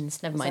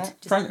pins. Never mind.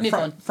 Just move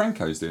on.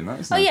 Franco's doing that,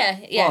 isn't Oh he?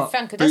 yeah. What?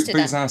 Franco does do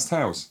Booze that. House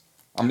Tales.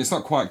 I mean, it's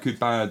not quite Good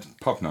Bad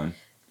Pub Name.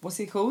 What's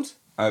he called?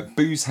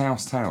 Booze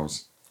House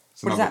Tales.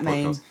 It's What does another that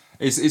mean? podcast.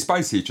 It's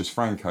basically just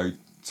Franco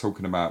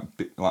talking about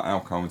like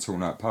alcohol and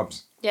talking about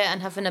pubs. Yeah,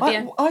 and having a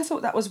beer. I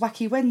thought that was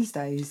Wacky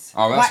Wednesdays.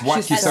 Oh, that's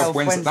Wax Wacky Yourself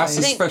Wednesday. That's a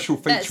I think special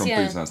feature that's- on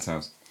yeah. Booze House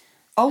Tales.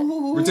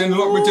 Oh, We're doing a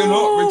lot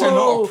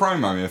of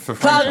promo here for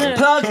Franco.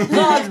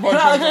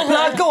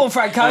 plug. Go on,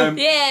 Franco.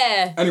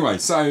 Yeah. Anyway,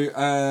 so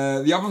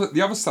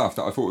the other stuff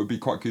that I thought would be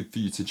quite good for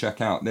you to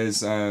check out. There's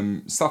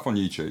stuff on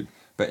YouTube,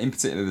 but in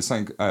particular, there's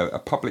something, a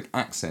public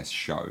access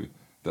show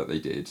that they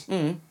did,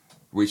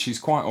 which is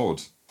quite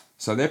odd.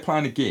 So they're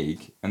playing a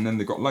gig, and then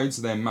they've got loads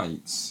of their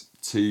mates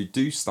to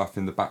do stuff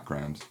in the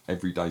background,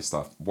 everyday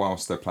stuff,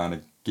 whilst they're playing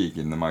a gig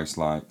in the most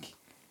like.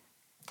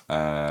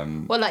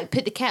 Well, like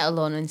put the kettle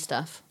on and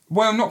stuff.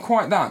 Well, not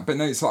quite that, but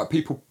no, it's like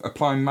people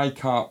applying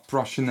makeup,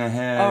 brushing their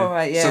hair. Oh,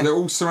 right, yeah. So they're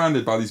all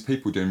surrounded by these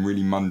people doing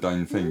really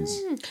mundane things.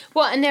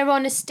 What? And they're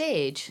on a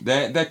stage.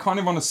 They're kind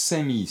of on a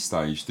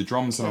semi-stage. The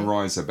drums on a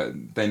riser,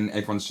 but then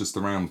everyone's just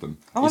around them.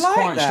 Oh, It's I like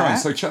quite that. strange.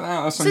 So check that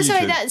out. That's on So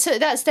YouTube. sorry,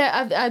 that's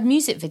their a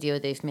music video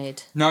they've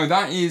made. No,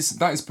 that is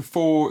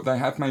before they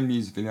have made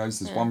music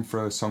videos. There's one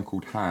for a song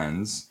called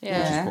Hands,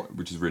 Yeah.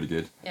 which is really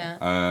good. Yeah.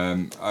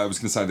 I was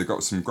going to say they've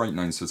got some great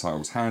names for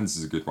titles. Hands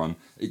is a good one.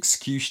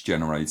 Excuse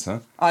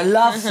Generator, I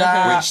love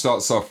that. which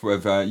starts off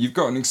with you've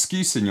got an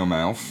excuse in your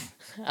mouth.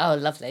 Oh,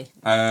 lovely.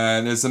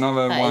 There's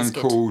another That one is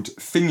good. called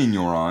Thing in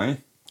Your Eye.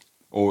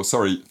 Or,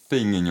 sorry,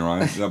 Thing in Your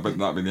Eye. That'd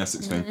be the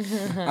Essex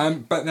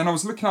thing. But then I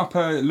was looking up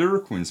her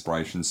lyrical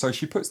inspiration. So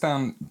she puts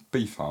down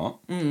Beefheart.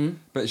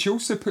 But she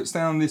also puts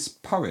down this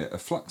poet, a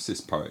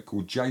Fluxus poet,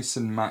 called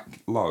Jason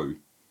Mac Lowe.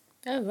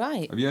 Oh,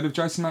 right. Have you heard of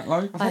Jason Mac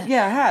Lowe?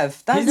 Yeah, I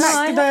have. That's No,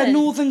 I the haven't.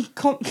 northern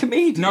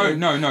comedian.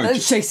 No.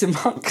 That's Jason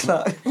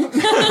Monclo.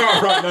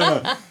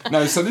 right,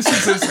 no. So this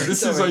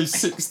is a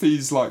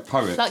 60s like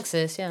poet.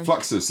 Fluxus, yeah.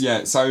 Fluxus,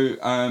 yeah. So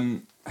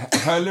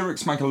her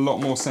lyrics make a lot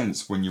more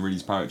sense when you read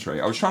his poetry.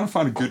 I was trying to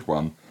find a good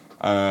one,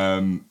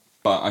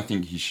 but I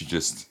think you should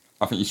just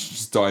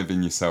dive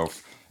in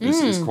yourself.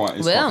 It's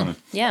quite funny.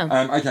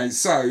 Yeah. Okay,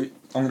 so I'm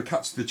going to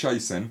cut to the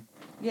chase then.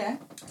 Yeah.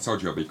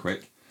 Told you I'll be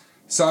quick.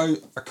 So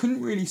I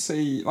couldn't really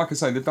see, like I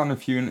say, they've done a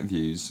few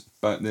interviews,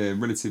 but they're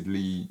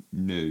relatively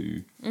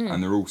new,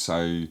 and they're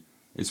also.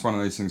 It's one of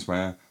those things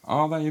where,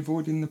 are they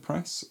avoiding the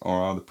press, or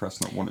are the press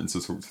not wanting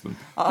to talk to them?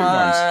 Who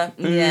knows?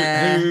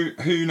 yeah.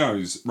 Who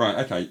knows? Right,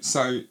 okay,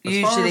 so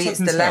Usually it's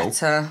the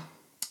latter.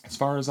 As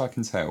far as I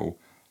can tell,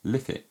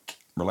 lithic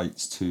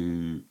relates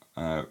to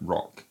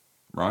rock,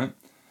 right?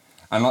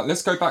 And like,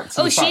 let's go back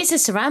to the fact... she's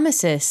a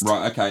ceramicist.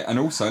 Right, okay, and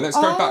also, let's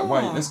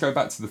go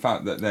back to the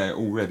fact that they're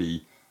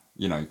already,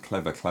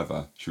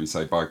 clever, should we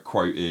say, by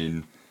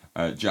quoting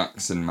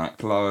Jackson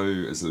Mac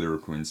Lowe as a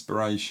lyrical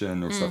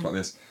inspiration or stuff like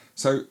this.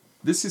 So...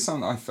 This is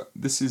something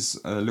this is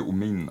a little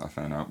meme that I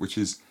found out, which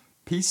is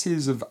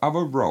pieces of other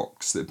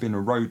rocks that have been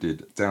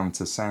eroded down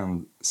to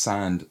sand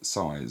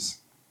size.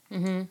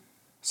 Mm-hmm.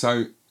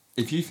 So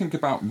if you think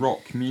about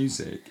rock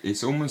music,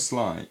 it's almost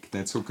like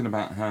they're talking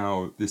about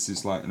how this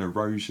is like an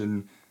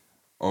erosion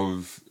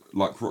of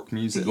like rock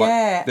music.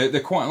 Yeah. Like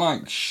they're quite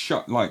like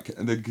like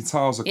the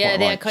guitars are Yeah, quite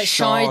they're like quite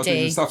sharded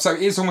shardy. and stuff. So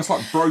it is almost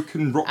like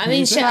broken rock I mean,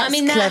 music.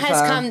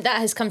 that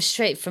has come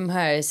straight from her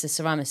as a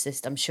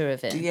ceramicist. I'm sure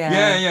of it.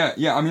 Yeah.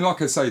 Yeah. I mean,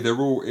 like I say,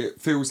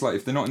 it feels like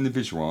if they're not in the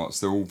visual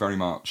arts, they're all very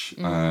much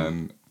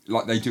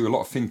like they do a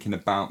lot of thinking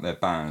about their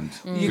band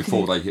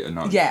before they hit a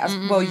note. Yeah,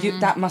 well,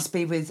 that must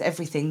be with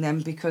everything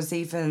then, because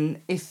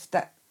even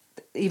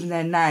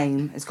their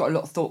name has got a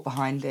lot of thought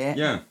behind it.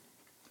 Yeah.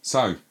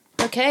 So.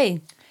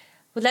 Okay.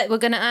 We're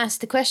going to ask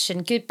the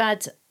question, good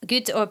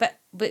or bad.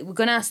 We're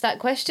going to ask that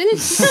question.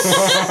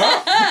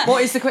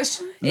 What is the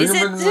question? Is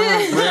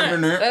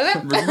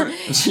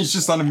She's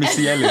just done a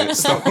Missy Elliott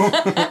style.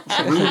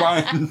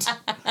 Rewind.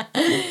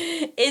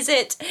 Is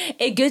it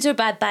a good or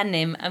bad band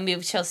name? And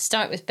we shall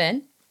start with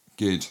Ben.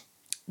 Good.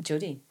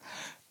 Jodie.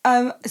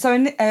 So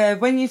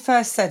when you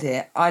first said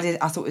it, I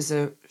thought it was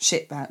a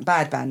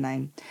bad band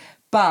name,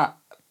 but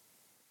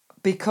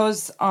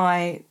because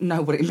I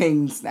know what it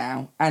means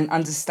now and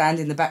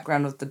understanding the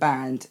background of the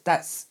band,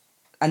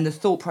 and the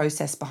thought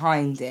process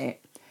behind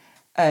it,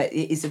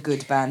 it is a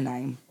good band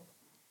name.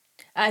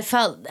 I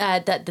felt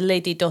that the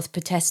lady doth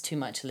protest too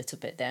much a little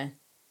bit there.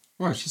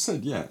 Well, she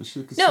said, yeah.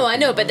 No, I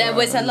know, but there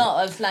was a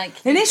lot of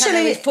Initially,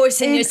 kind of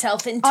forcing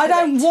yourself into I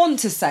don't it. want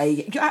to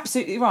say, you're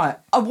absolutely right,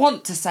 I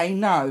want to say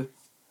no,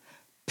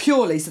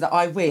 purely so that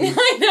I win.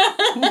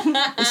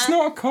 It's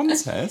not a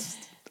contest.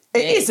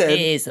 It isn't. It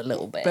is a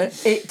little bit.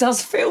 But it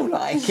does feel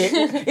like it.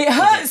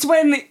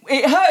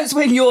 It hurts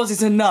when yours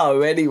is a no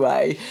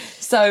anyway.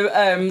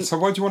 So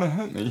why do you want to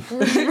hurt me?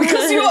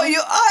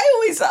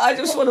 because I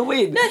just want to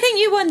win. No, I think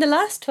you won the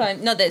last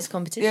time. Not that it's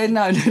competition. Yeah,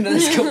 no,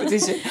 that's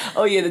competition.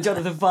 Oh yeah, the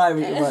Jonathan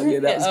Fiery one. Yeah,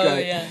 that was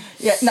great.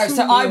 Yeah. No,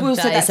 so I will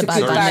say That that's is a a bad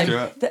good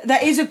band band.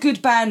 That is a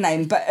good band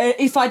name. But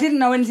if I didn't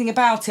know anything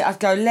about it, I'd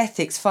go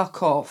Lethics.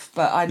 Fuck off.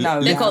 But I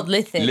know They're now. called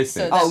Lithic. Lithic.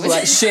 So Oh, that was-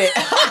 right, shit.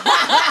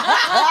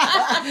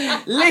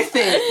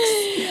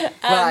 Lithics.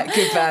 Right,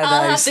 good band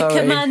I'll name. have Sorry. the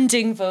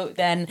commanding vote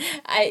then.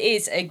 It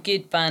is a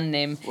good band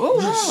name. Oh,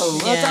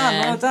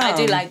 well done. I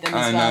do like them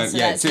as well, so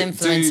that's an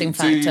influencing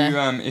factor.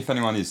 If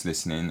anyone is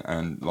listening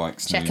and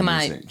likes Check new 'em out.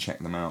 music, check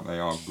them out. They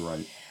are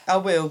great. I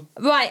will.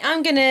 Right,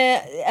 I'm going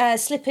to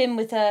slip in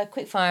with a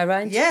quick fire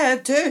round. Yeah,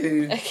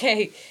 do.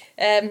 Okay.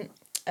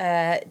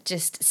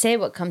 Just say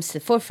what comes to the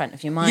forefront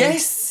of your mind.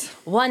 Yes.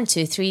 1,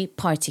 2, 3,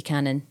 party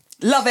cannon.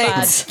 Love it.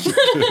 Bad.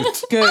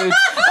 Good.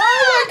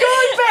 Oh my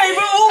God, babe,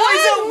 we're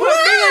always on me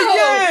and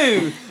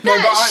you.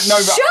 But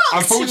shocks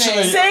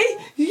unfortunately, See?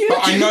 but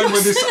I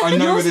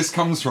know where this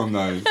comes from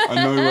though. I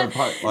know where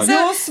like.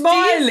 You're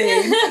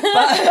smiling,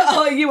 but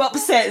are you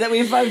upset that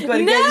we've both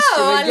got No, against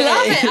you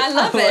again? I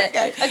love it.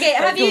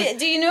 Okay,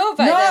 do you know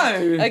about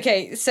them? No.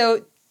 Okay,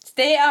 so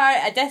they are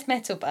a death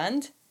metal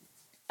band.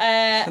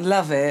 I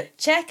love it.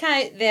 Check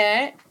out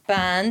their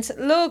band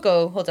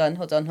logo. Hold on.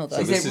 So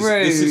Is this it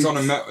is this is rude? on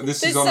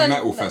a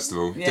metal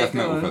festival, Yeah, death go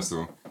metal on.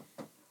 festival.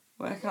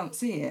 Well, I can't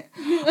see it.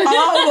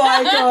 Oh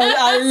my God,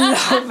 I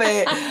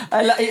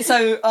love it.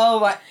 So,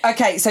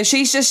 okay, so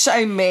she's just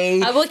shown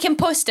me. We can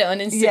post it on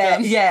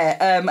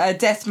Instagram. A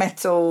death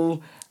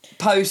metal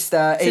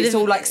poster. It's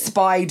all like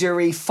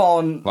spidery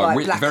font,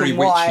 like black very and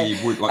white.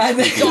 witchy, wood, like And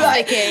then, spooky.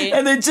 Gothic-y.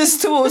 and then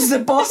just towards the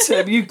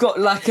bottom, you've got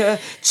like a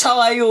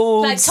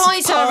child. Like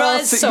Toys R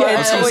Us sort Yeah,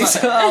 of. Toys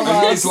R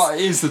Us.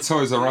 It is the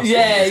Toys R Us.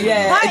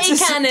 Yeah. Party It's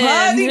just cannon.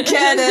 Party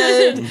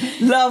cannon.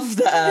 Love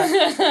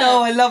that.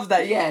 Oh, I love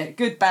that. Yeah,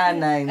 good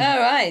band name. All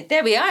right,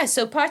 there we are.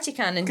 So party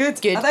cannon. Good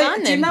Are they,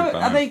 band do you name. know? Good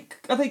Are band.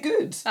 they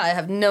good? I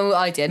have no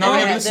idea. No, I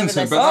Never- never listened to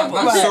never it, but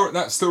listened. Oh, right.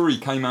 that story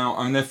came out.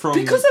 I mean, they're from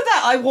Because of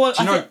that,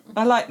 you know-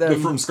 I like them. they're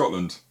from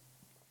Scotland.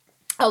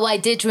 Oh, I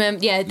did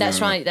remember. Yeah, that's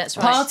Yeah. right. That's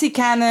right. Party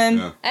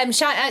cannon. Yeah.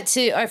 Shout out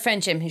to our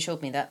friend Jim who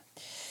showed me that.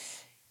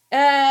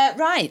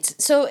 Right,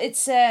 so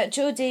it's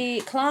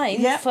Jodie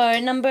Klein Yeah. for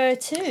number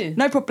 2.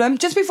 No problem.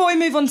 Just before we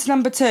move on to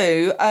number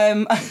 2,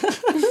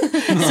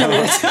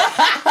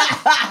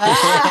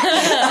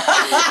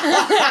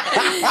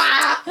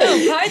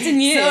 Oh,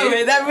 pardon you.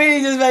 sorry, that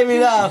really just made me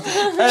laugh.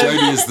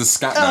 Jodie is the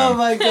scat man. Oh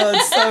my God,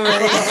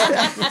 sorry.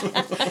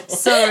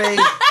 Sorry.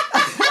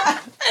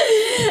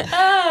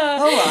 All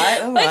right.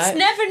 It's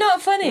never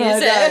not funny,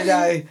 is it?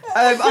 No.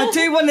 I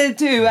do want to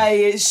do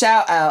a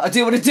shout out. I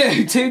do want to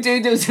do 2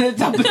 doodles and a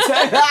number 2.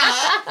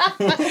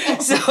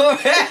 Sorry.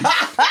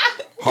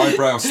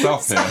 Highbrow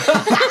stuff here.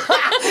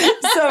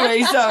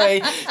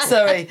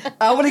 Sorry.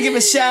 I want to give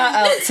a shout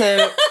out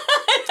to.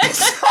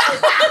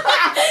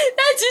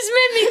 That just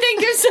made me think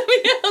of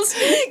something else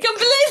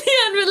completely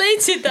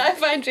unrelated that I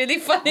find really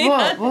funny.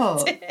 What?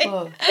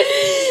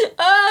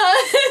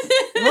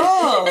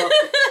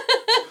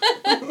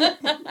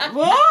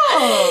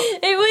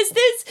 It was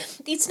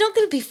this. It's not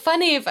going to be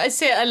funny if I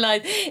say it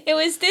aloud. It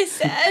was this.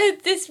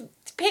 This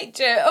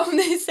picture of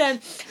this.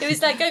 It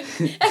was like a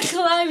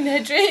clown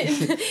had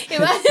written. It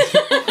was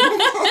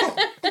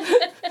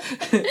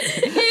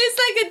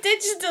like a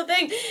digital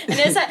thing, and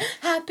it's like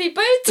 "Happy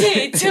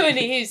birthday,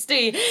 Tony, who's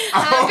 3.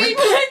 Happy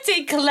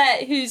birthday,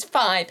 Colette, who's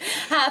 5.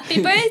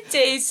 Happy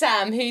birthday,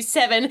 Sam, who's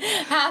 7.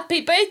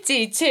 Happy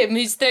birthday, Tim,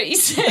 who's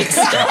 36."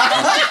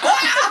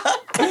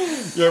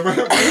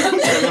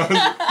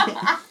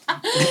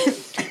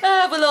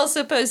 We'll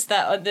also post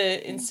that on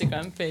the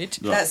Instagram page.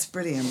 That's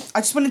brilliant.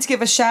 I just wanted to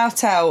give a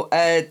shout out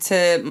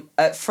to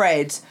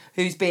Fred,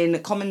 who's been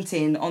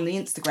commenting on the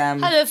Instagram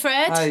Hello,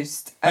 Fred.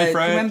 post. Hey,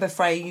 Fred. Remember,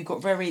 Frey, you got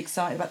very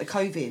excited about the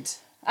COVID.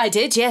 I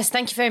did, yes.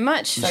 Thank you very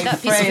much. That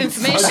piece of Fred.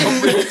 information.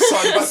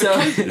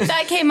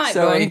 That came out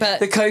Sorry, wrong, but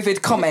the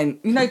COVID comment.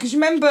 You know, because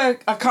remember,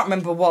 I can't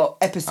remember what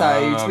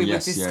episode we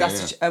yes, were yeah,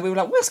 discussing. We were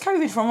like, "Where's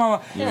COVID from?"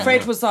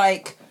 Fred was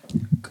like,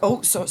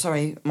 "Oh,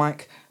 sorry,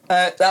 Mike."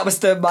 That was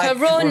the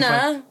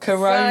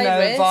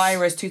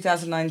coronavirus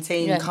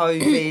 2019, Yeah.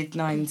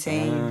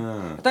 COVID-19.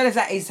 I don't know if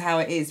that is how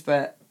it is,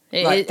 but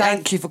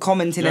thank you for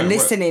commenting and Yeah,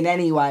 listening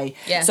anyway.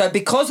 Yeah. So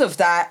because of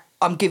that,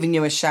 I'm giving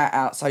you a shout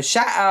out. So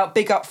shout out,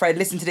 big up, Fred.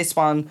 Listen to this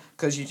one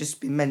because you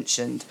just been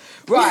mentioned.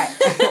 Right.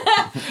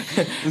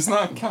 Isn't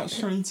that a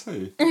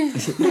catch-22?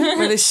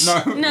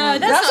 Really no, that's That's not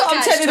what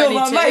I'm telling all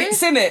my catch-22.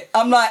 mates, innit?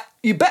 I'm like,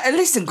 you better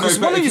listen because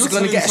No, but one of if you's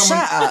you're going to telling get a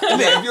someone- shout out.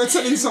 Yeah, if you're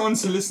telling someone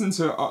to listen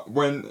to it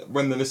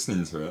when they're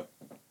listening to it,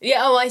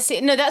 Yeah, oh, I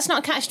see. No, that's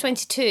not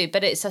catch-22,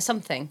 but it's a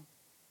something.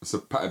 it's a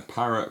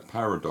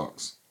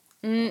paradox.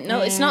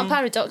 No, it's not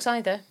paradox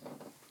either.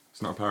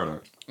 It's not a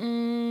paradox.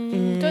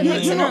 Don't think so.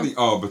 You're not No. the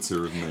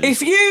arbiter of me.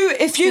 If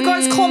you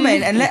guys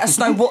comment and let us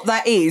know what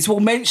that is, we'll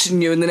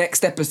mention you in the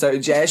next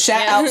episode, yeah?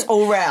 Shout outs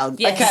all round.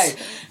 Yes. Okay.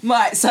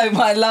 Right, so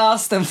my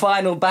last and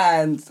final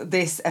band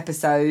this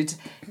episode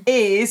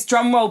is,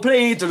 drum roll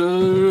please,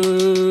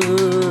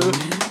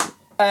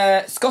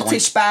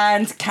 Scottish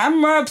band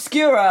Camera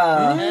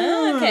Obscura.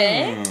 Oh,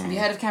 okay. Have you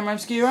heard of Camera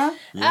Obscura?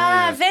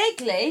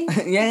 Vaguely.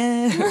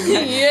 Yeah. I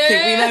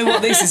think we know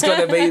what this is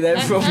going to be then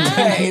from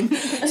Ben.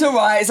 It's all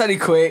right, it's only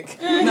quick.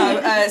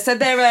 No, so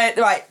they're,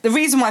 right, the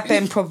reason why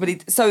Ben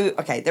probably... So,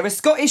 okay, they're a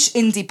Scottish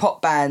indie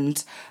pop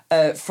band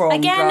from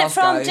Again,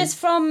 Glasgow.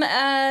 from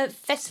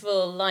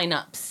festival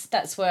lineups.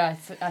 That's where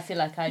I feel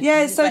like I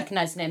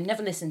recognise the name.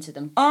 Never listened to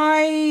them.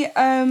 I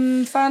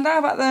found out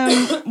about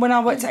them when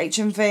I worked at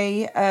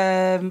HMV.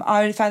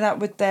 I only found out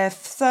with their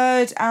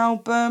third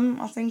album,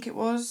 I think it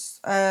was,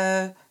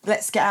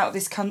 Let's Get Out of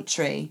This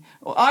Country.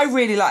 I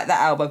really like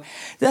that album.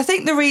 I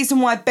think the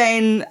reason why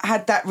Ben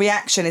had that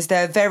reaction is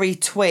they're very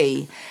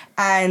twee.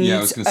 And I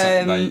was gonna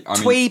say,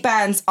 twee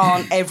bands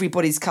aren't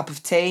everybody's cup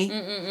of tea.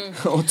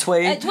 Or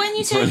twee. When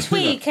you say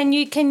twee, can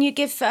you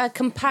give a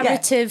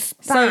comparative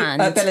band?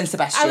 So, Belle and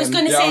Sebastian. I was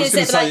going to say, is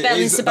it like Belle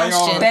and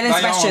Sebastian? Belle and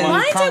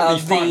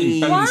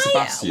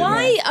Sebastian.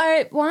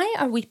 Why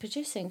are we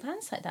producing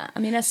bands like that? I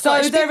mean, as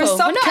Scottish they're people, a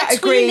subcategory. we're not a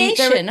twee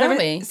nation, are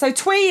we? So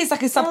twee is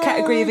like a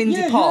subcategory of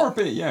indie pop.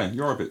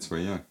 You're a bit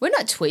twee, yeah. We're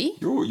not twee.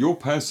 You're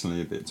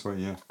personally a bit twee,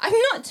 yeah. I'm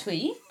not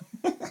twee.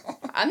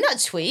 I'm not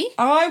twee.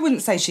 I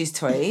wouldn't say she's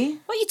twee.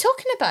 What are you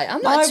talking about?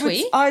 I'm not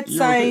twee. I'd You're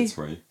say... a bit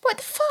twee. What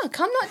the fuck?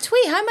 I'm not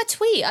twee. How am I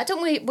twee? I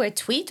don't wear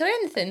tweed or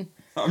anything.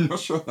 I'm not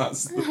sure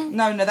that's...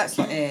 No, that's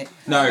not it.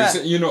 No,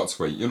 But- you're not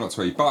twee. You're not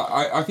twee. But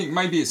I think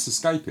maybe it's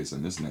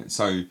escapism, isn't it?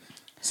 So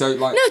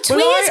like... No,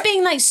 twee is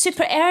being like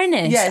super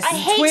earnest. Yes, I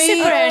hate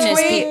super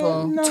earnest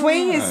people. No.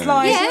 Twee is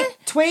like... Yeah,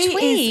 twee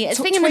it's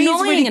is... being twee's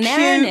annoying really and cute,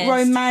 earnest.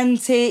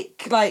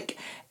 romantic, like...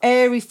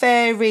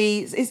 airy-fairy.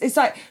 It's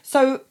like...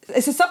 So,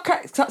 it's a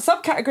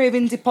subcategory of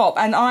indie pop,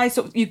 and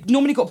you've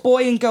normally got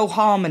boy and girl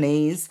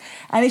harmonies,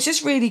 and it's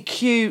just really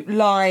cute,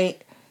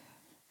 like...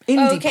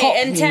 indie pop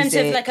in terms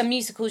music. of like a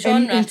musical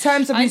genre. In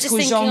terms of musical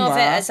I'm just thinking genre. of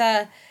it as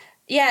a...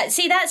 Yeah,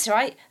 see, that's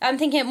right. I'm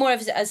thinking it more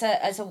of as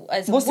a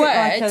What's word.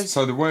 it like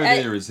So the word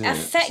here is here.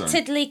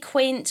 Affectedly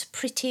quaint,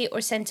 pretty, or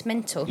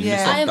sentimental. You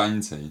just like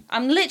dainty.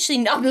 I'm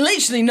literally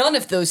none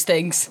of those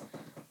things.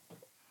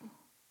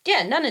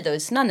 Yeah, none of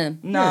those. None of them.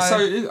 No. Yeah,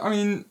 so, I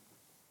mean...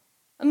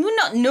 And we're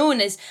not known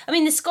as... I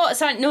mean, the Scots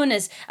aren't known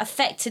as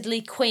affectedly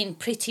quaint,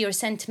 pretty, or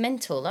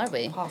sentimental, are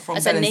we? Apart from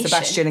as Belle a and nation.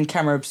 Sebastian and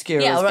Camera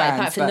Obscura Yeah, all right, bands,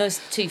 apart from but-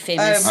 those two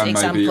famous And maybe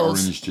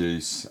examples. Orange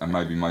Juice, and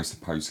maybe most of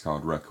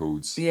Postcard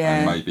Records, Yeah.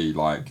 and maybe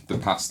like the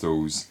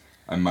Pastels,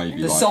 and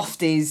maybe The like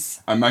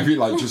Softies. and maybe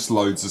like just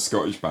loads of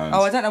Scottish bands.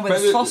 Oh, I don't know where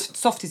But the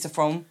Softies are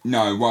from.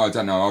 No, well, I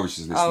don't know. I was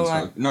just listening. Oh, to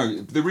right. it.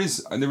 No, there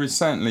is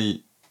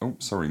certainly. Oh,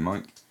 sorry,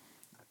 Mike.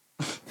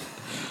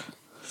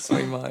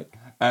 Sorry, Mike.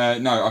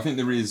 No, I think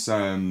there is.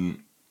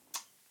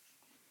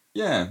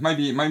 Yeah,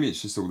 maybe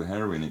it's just all the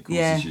heroin. It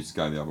causes you to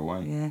go the other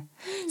way. Yeah.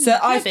 So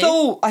I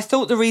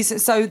thought the reason.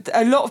 So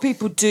a lot of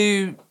people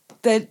do.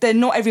 They're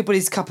not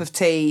everybody's cup of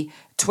tea.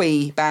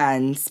 Twee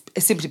bands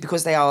simply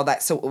because they are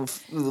that sort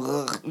of,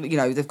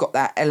 they've got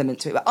that element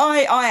to it. But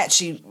I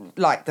actually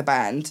like the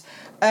band.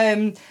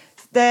 They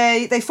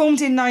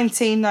formed in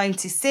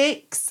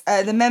 1996.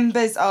 The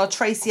members are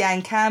Tracy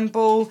Ann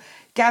Campbell,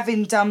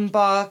 Gavin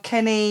Dunbar,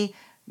 Kenny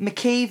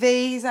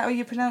McKeevy. Is that how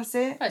you pronounce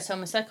it? Oh, it's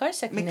almost like our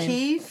second name.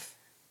 McKeeve.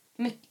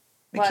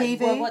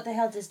 McKeevy. What the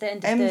hell does the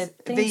end of the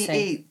thing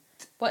say?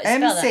 What is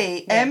spell that?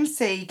 McKeeve.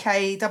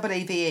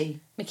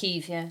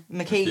 McKeeve, yeah.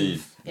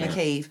 McKeeve. Yeah.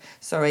 McKeeve.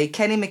 Sorry,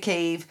 Kenny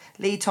McKeeve,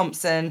 Lee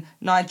Thompson,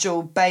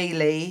 Nigel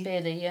Bailey.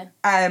 Bailey, yeah.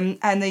 And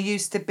there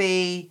used to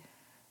be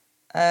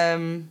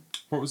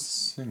What was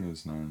the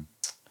singer's name?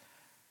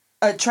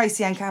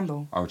 Tracy Ann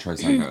Campbell. Oh,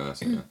 Tracy Ann Campbell.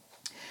 That's it. Yeah.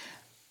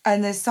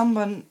 And there's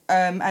someone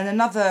and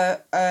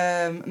another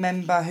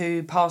member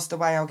who passed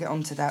away. I'll get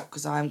onto that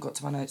because I haven't got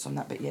to my notes on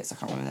that bit yet, so I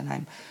can't remember their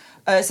name.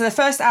 So the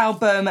first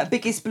album,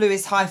 Biggest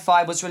Bluest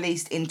Hi-Fi, was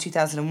released in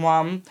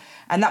 2001,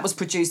 and that was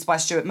produced by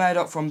Stuart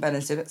Murdoch from Belle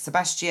and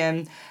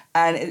Sebastian,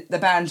 and the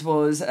band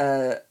was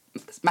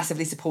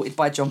massively supported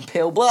by John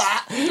Peel,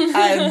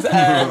 and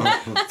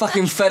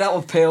fucking fed up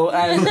with Peel,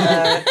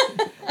 and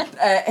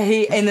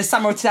he in the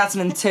summer of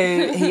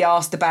 2002 he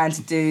asked the band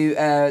to do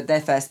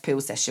their first Peel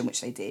session,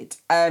 which they did.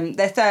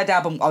 Their third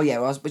album,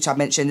 which I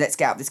mentioned, Let's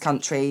Get Out of This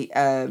Country,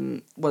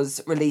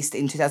 was released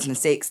in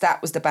 2006.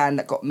 That was the band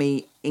that got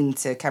me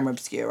into Camera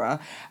Obscura,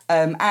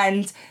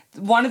 and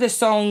one of the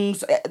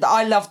songs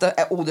I loved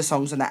all the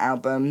songs on that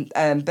album,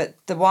 but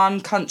the one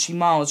Country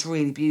Miles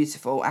really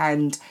beautiful,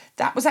 and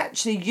that was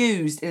actually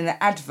used in an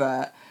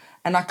advert,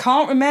 and I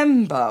can't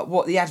remember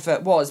what the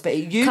advert was, but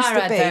it used Car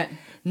to advert. be.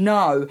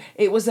 No,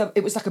 it was like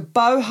a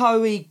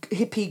boho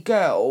hippie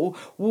girl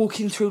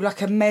walking through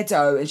like a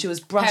meadow, and she was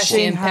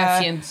brushing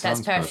Perfume. That's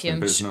Sounds perfume.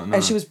 but it's not, no.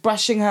 and she was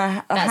brushing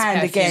her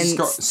hand perfume.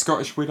 against.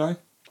 Scottish Widow.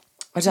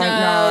 I don't No,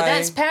 know.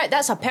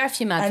 that's a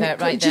perfume And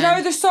advert right do you there.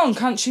 know the song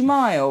Country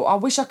Mile? I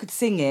wish I could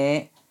sing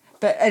it.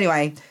 But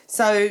anyway,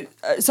 so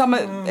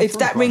if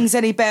that rings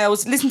any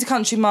bells, listen to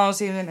Country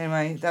Miles.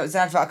 Anyway, that was the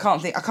advert. I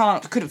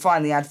couldn't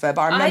find the advert,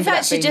 but I remember I've that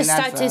actually being just an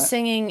started advert.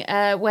 singing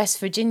West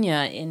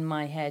Virginia in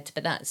my head,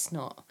 but that's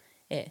not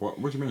it. What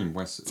do you mean,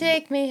 West?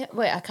 Take me...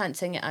 Wait, I can't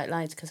sing it out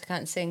loud because I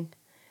can't sing.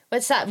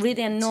 What's that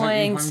really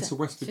annoying? Take Me Home to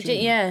West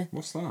Virginia. Yeah.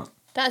 What's that?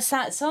 That's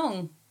that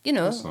song. You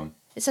know. What song?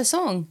 It's a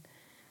song.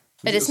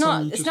 But Is it's it a song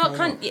not. you It's just not. made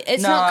up?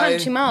 It's not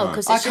Country Mile No.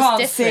 because I it's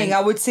can't just different. sing.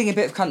 I would sing a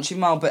bit of Country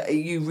Mile, but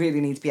you really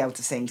need to be able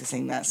to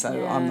sing that. So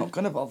Yeah. I'm not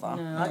gonna bother.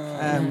 I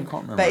can't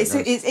remember. But how it's,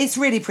 it goes. it's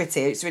really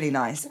pretty. It's really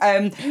nice.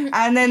 And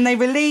then they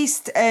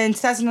released in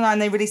 2009.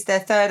 They released their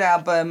third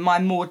album, My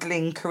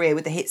Maudlin Career,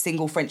 with the hit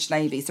single French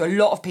Navy. So a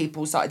lot of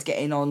people started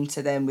getting on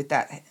to them with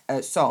that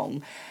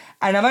song.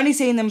 And I've only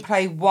seen them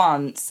play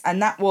once,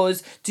 and that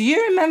was. Do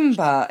you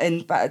remember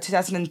in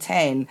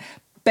 2010,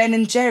 Ben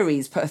and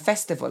Jerry's put a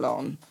festival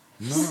on?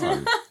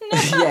 No.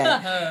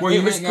 Yeah, Well, it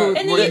you was mean called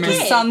that- In what the you it mean-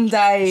 was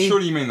Sunday.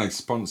 Surely you mean they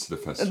sponsored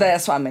the festival?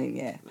 That's what I mean.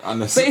 Yeah,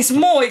 Unless but it's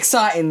more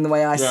exciting the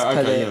way I Yeah, put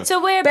okay, it. yeah.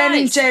 So whereabouts? Ben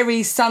and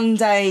Jerry's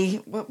Sunday.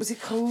 What was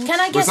it called? Can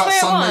I was guess that where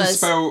Sunday it was?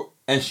 spelled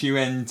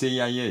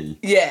SUNDAE?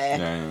 Yeah.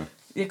 Yeah.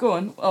 Yeah, go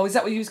on. Oh, is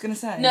that what you was going to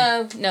say?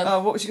 No. Oh,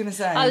 what was you going to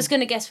say? I was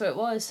going to guess where it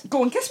was.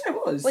 Go on, guess where it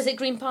was. Was it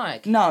Green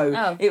Park? No,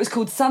 Oh. it was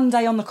called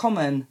Sunday on the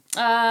Common.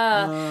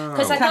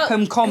 Because I thought.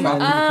 Clapham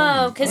Common.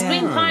 Oh, because Yeah.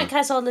 Green Park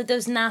has all of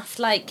those naff,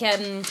 like,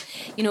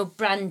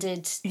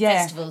 branded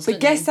Yeah, festivals. but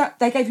don't guess they? that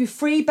they gave you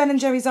free Ben and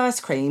Jerry's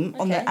ice cream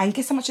on Okay. the, and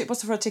guess how much it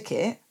was for a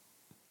ticket?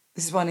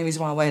 This is one of the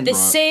reasons why I went. The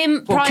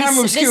same Well, price.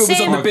 Camera Obscura was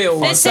on the bill,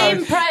 The so-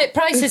 same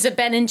prices of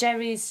Ben and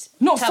Jerry's.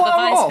 Not tub far of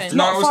ice off. cream.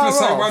 No, I Not was gonna far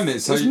say, off. wasn't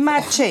it? So it was you-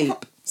 mad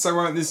cheap.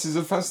 So this is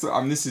a festival. I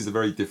mean, this is a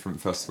very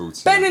different festival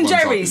to Ben and ones I've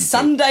been Jerry's to.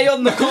 Sunday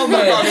on the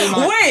Common I mean,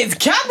 like- with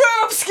Camera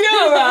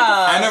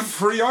Obscura. And a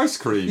free ice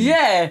cream.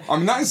 Yeah. I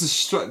mean, that is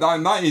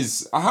that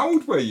is. How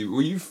old were you?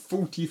 Were you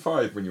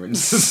 45 when you went to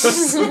this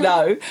festival?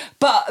 No,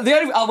 but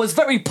I was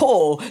very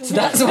poor, so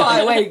that's why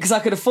I went, because I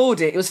could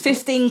afford it. It was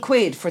 15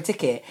 quid for a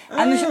ticket,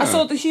 and I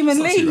saw the Human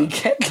That's not too League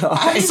headline.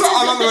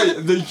 I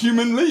love the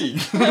Human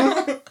League.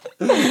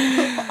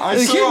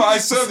 I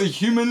saw the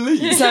Human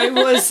League. So it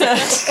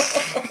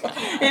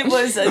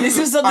was. This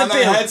was on the And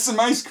they bill. had some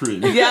ice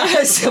cream. Yeah, I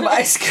had some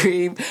ice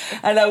cream,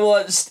 and I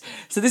watched.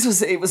 So this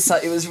was. It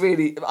was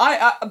really.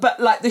 But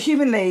like the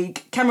Human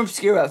League, Camera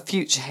Obscura,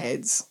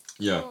 Futureheads.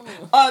 Yeah.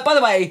 By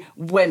the way,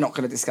 we're not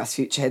going to discuss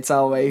Futureheads,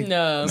 are we?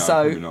 No. No, So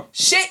probably not.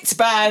 shit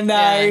band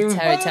name.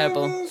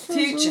 Terrible.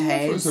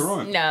 Futureheads. It's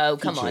alright. No,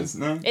 come on. Futureheads,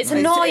 no? It's No.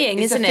 annoying,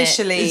 It's isn't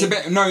officially. It's a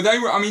bit. No, they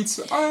were. I mean, It's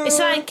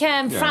like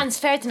Franz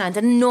Ferdinand,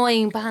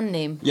 annoying band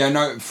name. Yeah,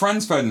 no.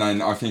 Franz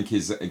Ferdinand, I think,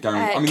 is going.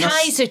 I mean,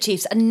 that's- Kaiser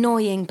Chiefs,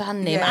 annoying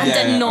band name, Yeah. and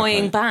Yeah,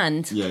 annoying okay.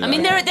 band. Yeah, I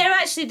mean, okay.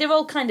 they're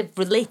all kind of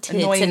related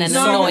Annoying in an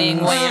songs.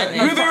 annoying way, aren't they?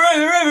 Ruby!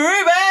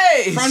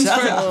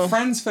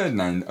 Franz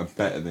Ferdinand are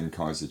better than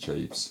Kaiser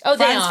Chiefs. Oh,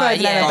 they Franz are.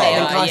 Ferdinand Yeah, are they better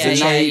than are. Kaiser Yeah,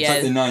 Chiefs. yeah,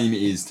 But the yeah. name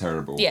is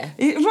terrible. Yeah.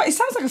 It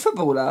sounds like a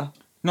footballer.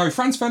 No,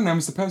 Franz Ferdinand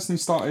was the person who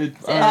started.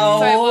 For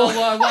World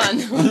War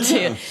One. Oh,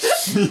 dear.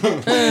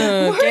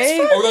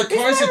 Okay. Although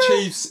Kaiser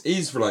Chiefs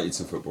is related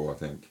to football, I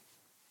think.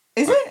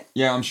 Is it?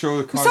 Yeah, I'm sure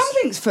the Kaiser.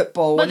 Something's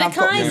football. Well, and the I've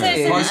got Kaiser-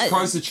 confused. Yeah,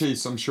 Kaiser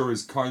Chiefs, I'm sure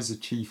is Kaiser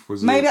Chief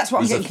was. Maybe that's what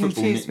I'm was a getting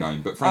football confused with.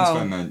 nickname, but Franz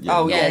Ferdinand. Yeah.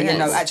 Oh, yeah, Yeah, no,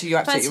 that's- actually,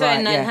 you're Franz absolutely right.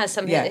 Ferdinand Yeah. has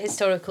some yeah.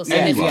 historical Yeah,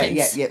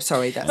 significance. yeah,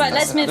 sorry. That's Right,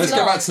 let's move Let's go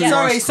along. back to the Yeah.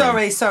 ice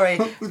cream. Sorry.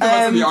 Let's go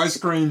back to the ice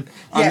cream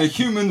and yeah. the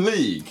Human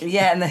League.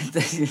 Yeah, and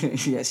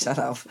yeah, shut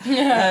up.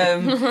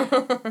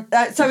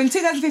 So in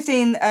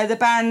 2015, the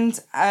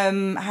band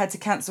had to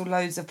cancel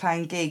loads of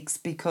playing gigs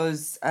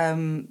because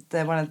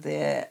they're one of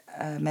their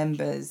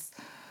members,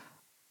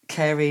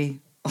 Carey.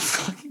 I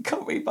fucking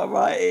can't read my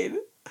writing.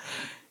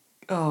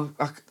 Oh,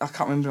 I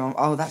can't remember.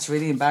 Oh, that's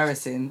really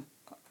embarrassing.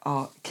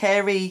 Oh,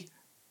 Carey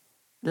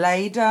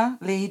Leader.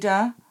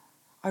 I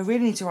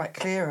really need to write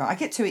clearer. I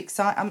get too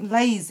excited. I'm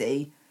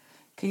lazy.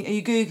 Are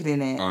you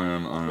Googling it? I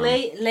am.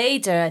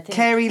 Later, I think.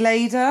 Carey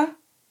Lader.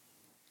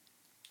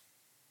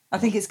 I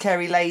think it's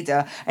Carey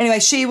Lader. Anyway,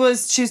 she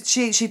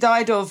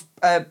died of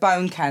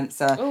bone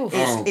cancer. Ooh.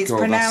 It's God,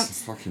 pronounced.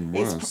 that's fucking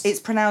worse.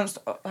 It's pronounced.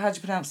 How do you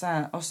pronounce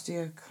that?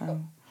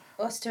 Osteosarcoma.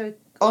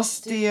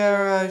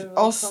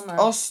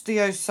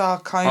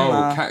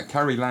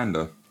 Carrie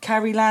Lander.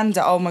 Carrie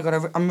Lander. Oh my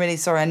god, I'm really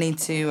sorry. I need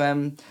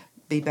to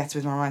be better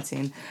with my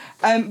writing.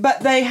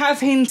 But they have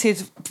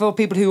hinted, for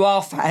people who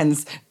are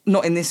fans,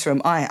 not in this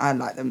room, I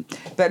like them,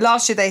 but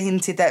last year they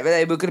hinted that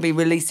they were going to be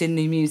releasing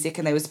new music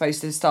and they were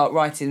supposed to start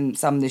writing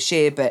some this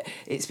year, but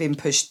it's been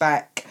pushed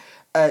back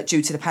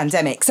due to the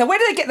pandemic. So where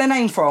do they get their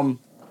name from?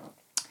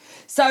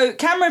 So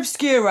Camera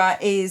Obscura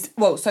is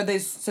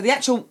the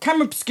actual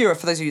Camera Obscura,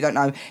 for those of you who don't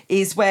know,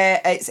 is where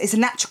it's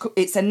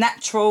a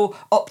natural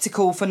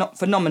optical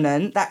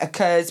phenomenon that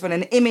occurs when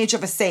an image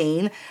of a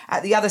scene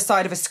at the other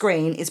side of a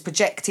screen is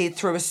projected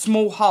through a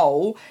small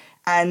hole,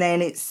 and then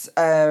it's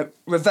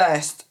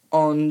reversed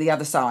on the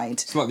other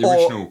side. It's like the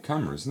original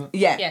camera, isn't it?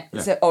 Yeah.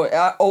 Yeah. So,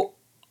 or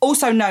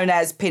also known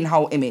as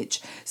pinhole image.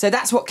 So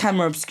that's what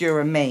Camera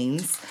Obscura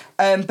means.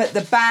 But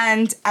the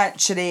band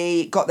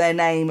actually got their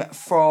name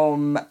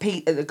from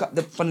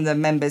one of the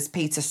members,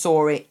 Peter,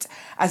 saw it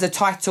as a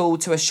title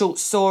to a short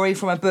story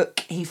from a book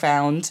he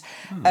found.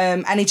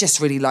 And he just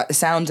really liked the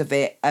sound of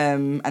it.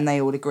 And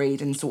they all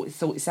agreed and thought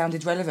it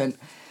sounded relevant.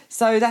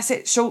 So that's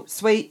it, short,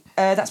 sweet.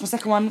 That's my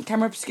second one,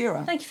 Camera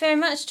Obscura. Thank you very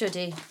much,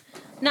 Judy.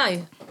 Now,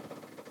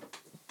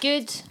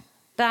 good,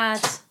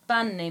 bad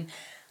band name.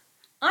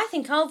 I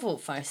think I'll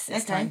vote first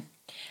this Okay. time.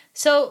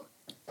 So,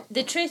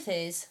 the truth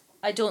is,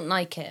 I don't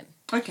like it.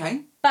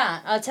 Okay.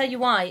 But I'll tell you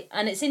why,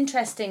 and it's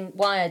interesting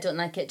why I don't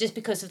like it, just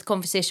because of the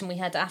conversation we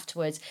had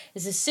afterwards,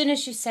 is as soon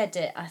as you said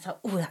it, I thought,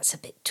 oh, that's a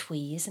bit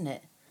twee, isn't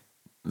it?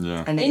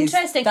 Yeah. And it is-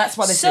 Interesting. that's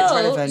why this is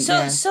relevant.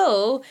 Yeah.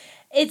 So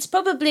it's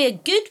probably a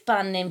good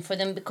band name for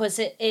them because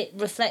it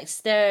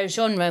reflects their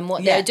genre and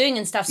what Yeah. they're doing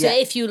and stuff. So Yeah.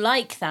 if you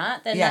like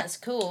that, then Yeah. that's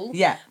cool.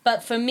 Yeah.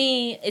 But for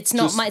me, it's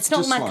not Just- my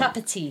just my like- cup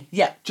of tea.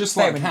 Yeah. Just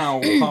fair like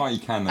enough. how Party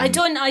Cannon. I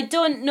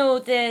don't know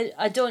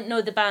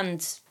the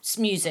band's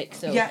music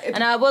though. Yeah,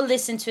 and I will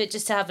listen to it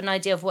just to have an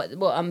idea of what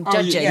I'm Oh,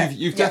 judging.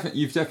 you've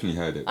definitely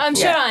heard it. I'm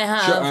before. sure I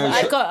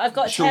have. I've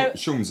got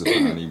Sean's a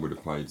fan, and he would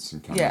have played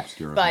some kind Yeah. of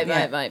obscure. right.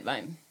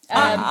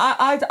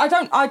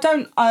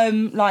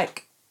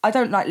 I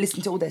don't like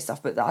listen to all their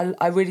stuff, but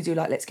I really do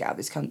like Let's Get Out of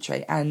This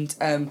Country and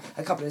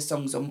a couple of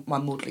songs on my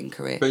modelling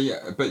career. But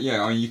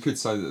yeah, I mean, you could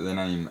say that their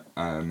name,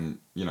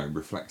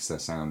 reflects their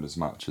sound as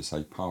much as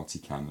say Party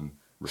Cannon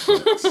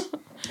reflects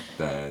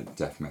their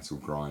death metal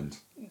grind.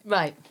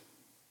 Right.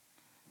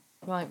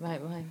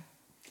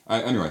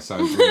 Anyway, so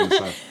what were you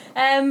gonna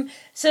say?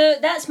 So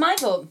that's my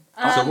vote.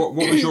 So what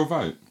was your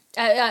vote?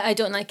 I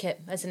don't like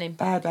it as a name.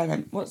 Bad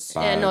name. What's It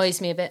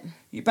annoys me a bit.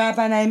 bad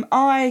name?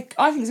 I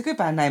think it's a good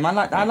band name. I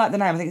like the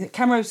name. I think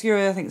Camera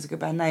Obscura. I think it's a good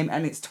band name,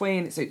 and it's twee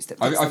and it suits the.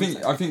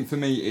 I think for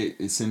me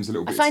it seems a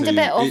little bit. find it a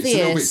bit It's a little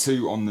bit obvious.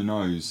 too on the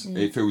nose.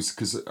 It feels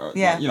because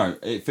Yeah.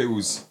 it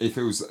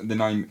feels the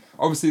name.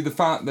 Obviously, the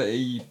fact that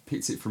he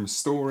picked it from a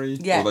story,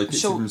 Yeah, or they picked it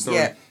sure, from a story,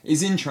 yeah.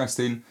 is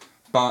interesting,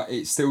 but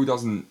it still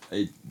doesn't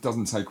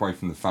take away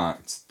from the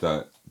fact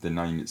that the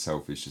name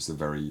itself is just a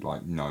very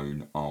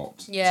known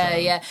art. Yeah,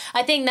 term. yeah.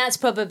 I think that's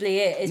probably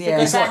it. It's Yeah.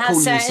 because It's I like have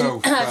calling certain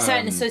yourself, I have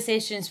certain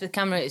associations with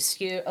Camera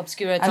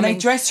Obscura. And they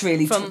dress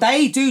really. from-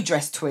 They do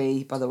dress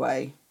twee, by the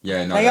way.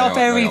 Yeah, no, they are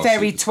very, they are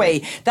very super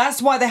twee.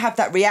 That's why they have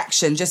that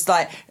reaction. Just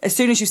like as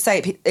soon as you say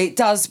it,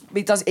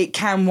 it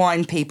can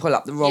wind people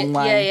up the wrong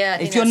Yeah, way. yeah, I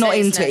think If you're that's not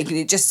it, into isn't it,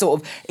 it just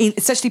sort of,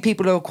 especially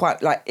people who are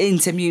quite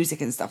into music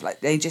and stuff.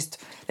 They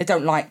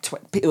don't like.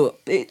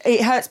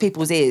 It hurts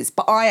people's ears,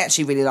 but I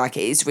actually really like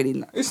it. It's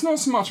really. It's not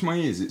so much my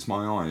ears; it's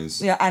my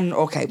eyes. Yeah, and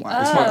okay,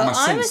 well, It's my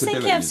I was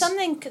thinking of sensibilities.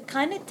 something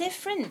kind of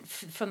different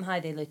from how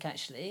they look.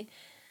 Actually,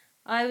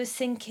 I was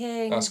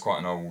thinking. That's quite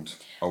an old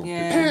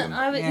Yeah. picture. Then.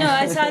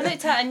 I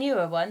looked at a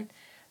newer one.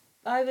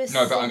 I was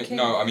No, but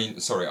thinking...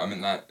 sorry, I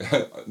mean that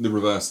the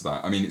reverse of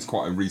that. I mean, it's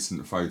quite a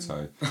recent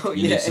photo. Oh,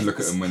 You yeah. need to look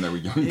at them when they were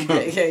younger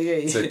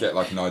Yeah. to get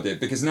an idea.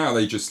 Because now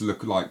they just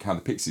look like how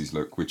the Pixies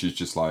look, which is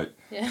just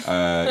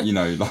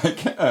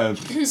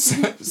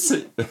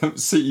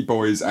city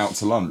boys out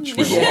to lunch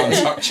with all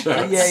untucked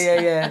shirts.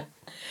 Yeah.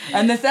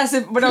 And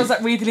when I was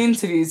reading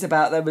interviews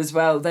about them as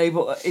well,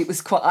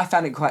 I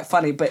found it quite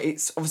funny, but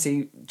it's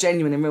obviously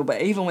genuine and real.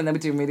 But even when they were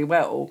doing really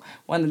well,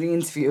 one of the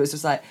interviewers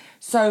was like,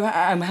 "So,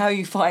 how are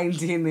you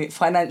finding it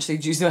financially?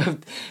 Do you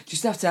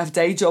have to have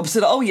day jobs?"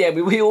 And oh yeah,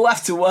 we all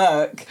have to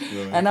work.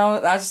 Yeah. And I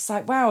was just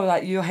like, wow,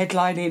 you're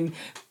headlining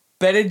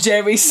Ben and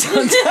Jerry's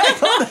Sunday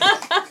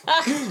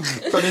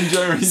Ben and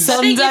Jerry's.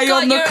 I think Sunday you've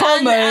got on the your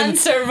Common,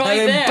 answer right and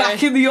then there.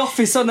 back in the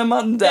office on a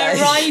Monday.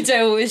 The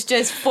rider was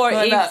just 40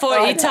 I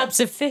know. tubs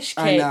of fish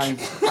I cake.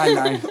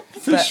 know.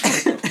 But,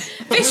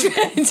 Fish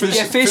food.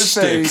 yeah, fish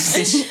food. sticks.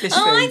 Fish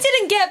Oh, I food.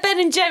 didn't get Ben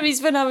and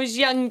Jerry's when I was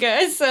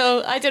younger,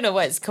 so I don't know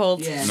what it's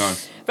called. Yeah. No.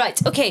 Right,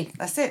 okay.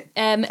 That's it.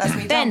 Ben,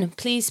 me done.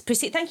 please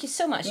proceed. Thank you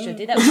so much,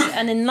 Jodie. That was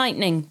an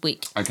enlightening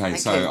week. Okay,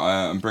 so you.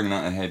 I'm bringing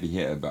out a heavy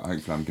hitter, but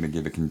hopefully I'm going to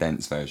give a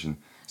condensed version.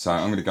 So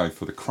I'm going to go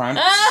for the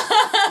Cramps.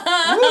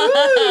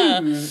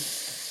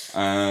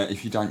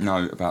 If you don't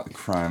know about the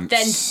Cramps,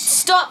 Then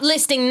stop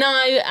listening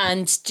now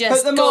and just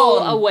Put them go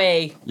on.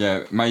 away.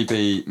 yeah,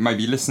 maybe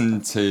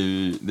listen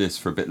to this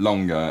for a bit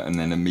longer and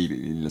then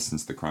immediately listen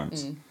to the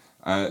Cramps.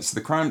 So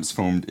the Cramps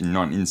formed in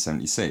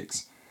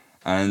 1976,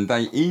 and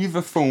they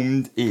either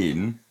formed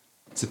in,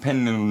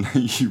 depending on who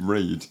you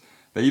read,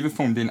 they either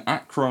formed in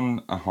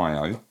Akron,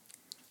 Ohio,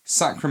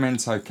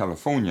 Sacramento,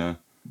 California,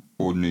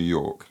 or New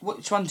York.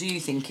 Which one do you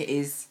think it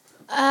is?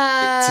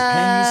 It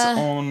depends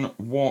on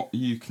what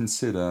you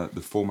consider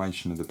the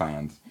formation of the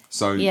band.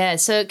 So Yeah,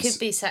 so it could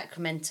be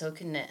Sacramento,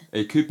 couldn't it?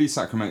 it could be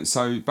Sacramento.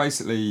 So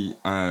basically,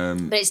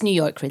 But it's New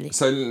York, really.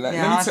 so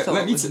Yeah, I thought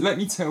it was- let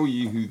me tell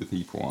you who the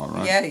people are,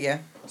 right? Yeah.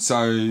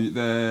 So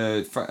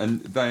they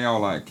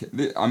are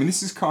I mean,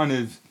 this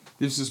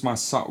is my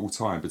subtle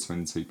tie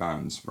between the two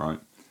bands, right?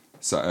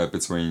 So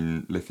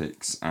between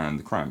Lithics and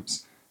the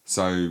Cramps.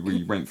 So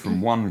we went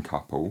from one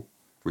couple,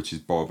 which is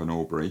Bob and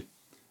Aubrey,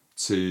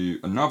 to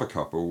another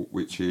couple,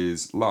 which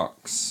is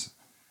Lux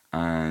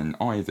and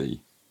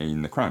Ivy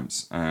in the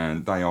Cramps,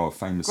 and they are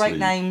famously Great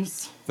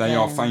names. They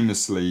are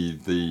famously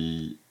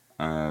the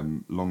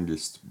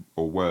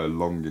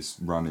longest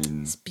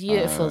running. It's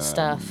beautiful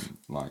stuff.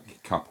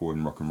 Like couple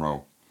in rock and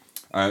roll.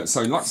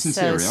 So Lux So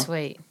Interior.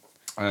 sweet.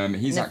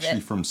 He's Never-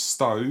 actually from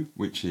Stowe,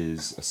 which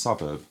is a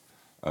suburb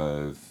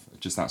of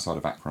just outside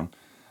of Akron,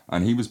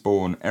 and he was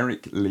born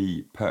Eric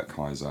Lee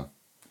Perkheiser.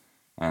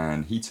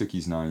 and he took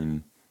his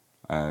name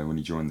when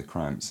he joined the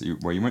Cramps. He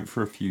went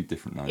for a few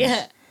different names.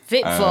 Yeah.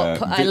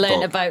 Vitvop, I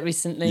learned Vitvop. about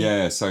recently.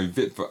 Yeah, so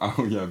Vitvop.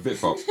 Oh yeah,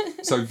 Vitvop.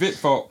 So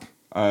Vitvop,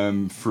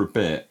 for a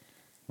bit,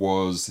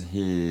 was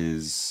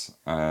his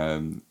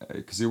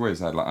because he always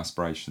had like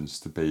aspirations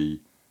to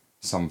be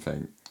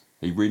something.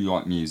 He really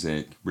liked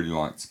music, really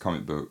liked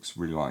comic books,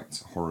 really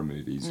liked horror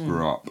movies.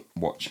 Grew up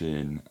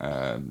watching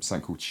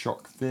something called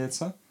Shock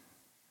Theatre,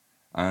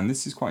 and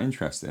this is quite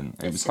interesting.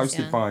 It was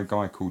hosted by a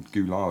guy called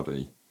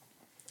Goulardi,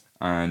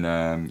 and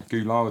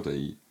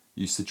Goulardi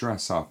used to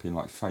dress up in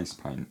like face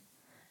paint,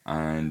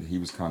 and he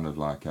was kind of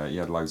like he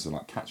had loads of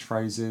like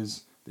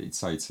catchphrases that he'd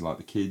say to like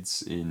the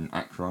kids in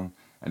Akron,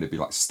 and it'd be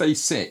like "Stay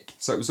sick."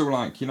 So it was all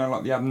like, you know,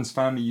 like the Addams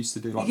Family used to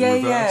do like the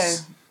reverse.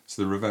 Yeah.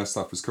 So the reverse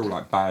stuff was cool,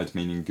 like bad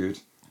meaning good.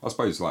 I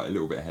suppose like a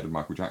little bit ahead of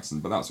Michael Jackson,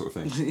 but that sort of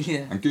thing.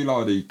 Yeah. And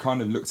Goulardi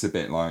kind of looked a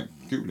bit like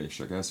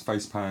ghoulish, I guess,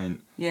 face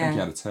paint. I Yeah. think he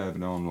had a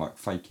turban on, like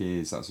fake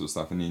ears, that sort of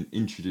stuff, and he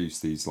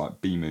introduced these like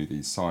B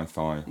movies,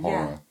 sci-fi,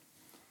 horror.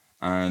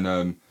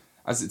 And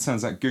as it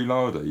turns out,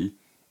 Goulardi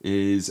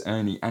is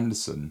Ernie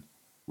Anderson,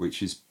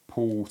 which is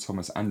Paul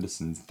Thomas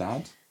Anderson's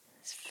dad.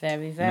 It's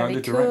very, You know very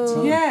the cool. director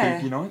of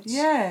Yeah. Boogie Nights?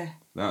 Yeah.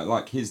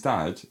 Like his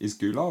dad is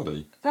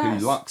Goulardi, That's-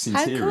 who Lux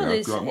How Interior cool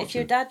is grew up if your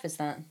watching. dad was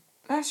that?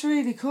 That's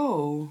really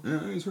cool.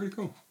 Yeah, it was really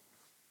cool.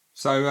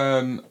 So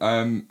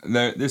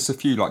there's a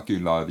few like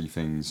Goulardi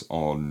things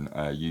on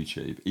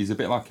YouTube. He's a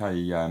bit like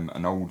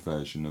an old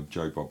version of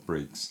Joe Bob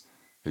Briggs,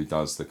 who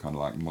does the kind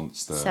of like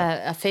monster. It's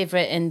a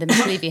favourite in the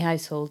McLeavy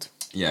household.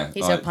 Yeah,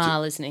 He's our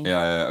pal, isn't he?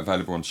 Yeah,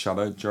 available on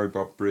Shudder. Joe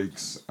Bob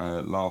Briggs,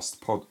 what's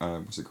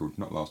it called?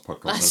 Not last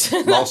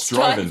podcast. Last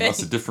driving.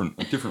 That's a different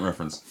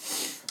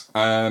reference.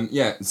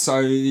 Yeah.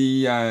 So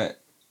the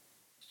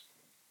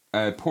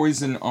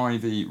Poison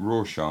Ivy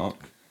Rorschach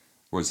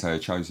was her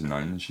chosen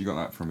name, and she got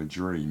that from a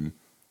dream.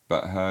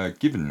 But her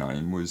given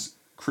name was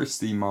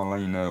Christy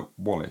Marlena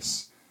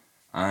Wallace.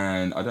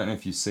 And I don't know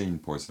if you've seen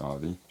Poison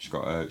Ivy. She's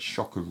got a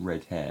shock of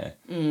red hair.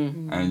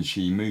 And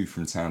she moved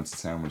from town to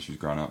town when she was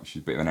growing up.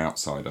 She's a bit of an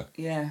outsider.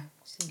 Yeah.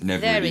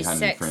 Never Very really had any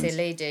sexy friends.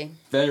 lady.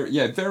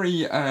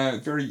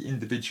 Very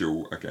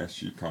individual, I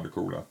guess you'd kind of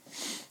call her.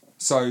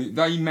 So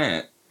they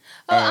met.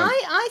 Oh,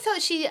 I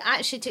thought she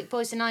actually took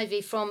Poison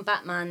Ivy from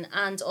Batman,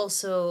 and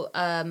also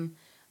a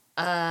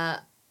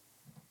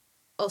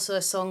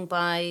song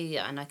by,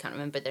 and I can't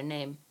remember their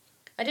name.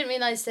 I didn't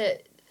realise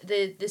that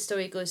the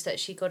story goes that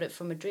she got it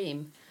from a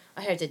dream.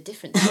 I heard a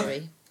different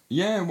story.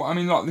 Yeah, well, I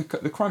mean, like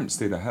the Cramps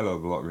did a hell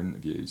of a lot of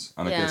interviews,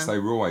 and I guess they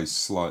were always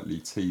slightly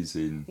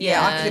teasing. Yeah,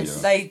 Yeah. I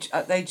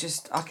could.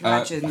 I can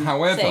imagine.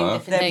 However, Saying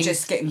them things.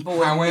 just getting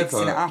bored and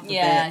mixing it up a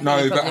Yeah. bit. no,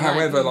 You're but probably right.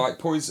 however, like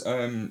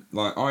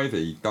like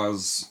Ivy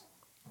does,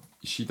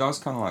 she does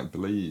kind of like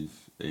believe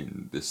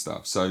in this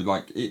stuff. So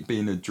like it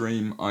being a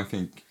dream, I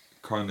think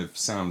kind of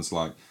sounds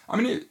like. I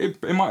mean,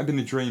 it might have been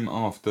a dream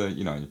after,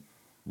 you know,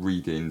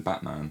 reading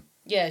Batman.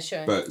 Yeah,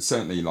 sure. But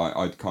certainly, like,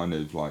 I'd kind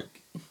of,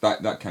 like,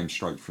 that came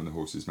straight from the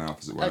horse's mouth,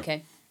 as it were.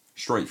 Okay.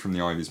 Straight from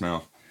the Ivy's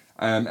mouth.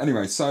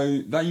 Anyway, so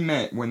they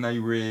met when they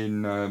were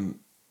in...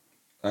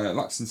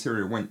 Lux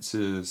Interior went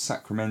to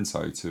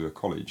Sacramento to a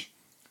college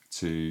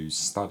to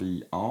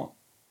study art,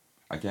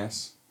 I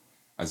guess,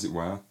 as it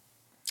were.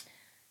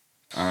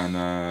 And...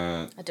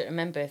 I don't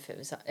remember if it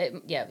was...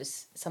 it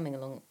was something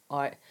along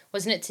art.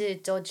 Wasn't it to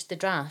dodge the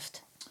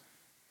draft?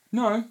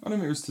 no, I don't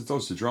think it was to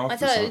dodge the draft I as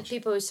thought such.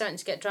 people were starting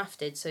to get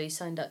drafted, so he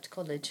signed up to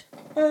college.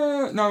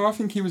 No, I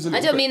think he was a I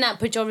little don't bit... mean that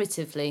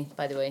pejoratively,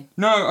 by the way.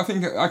 No, I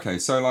think okay.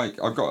 So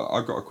like, I've got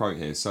a quote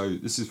here. So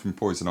this is from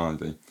Poison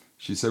Ivy.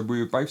 She said, "We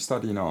were both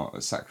studying art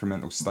at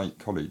Sacramento State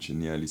College in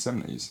the early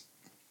 70s.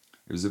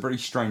 It was a very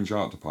strange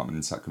art department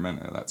in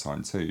Sacramento at that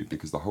time too,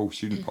 because the whole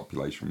student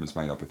population was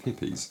made up of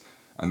hippies,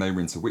 and they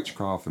were into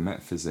witchcraft and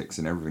metaphysics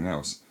and everything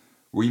else.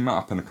 We met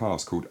up in a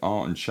class called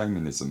Art and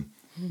Shamanism.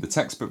 The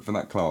textbook for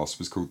that class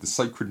was called The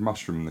Sacred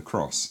Mushroom and the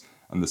Cross."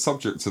 And the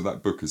subject of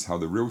that book is how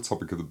the real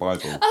topic of the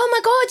Bible Oh my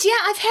god, yeah,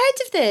 I've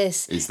heard of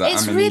this. is that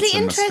It's Amanita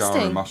really muscara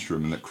interesting.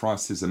 mushroom, and that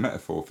Christ is a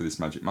metaphor for this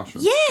magic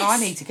mushroom. Yes. I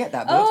need to get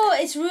that book. Oh,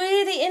 it's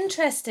really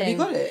interesting. Have you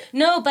got it?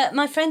 No, but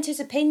my friend who's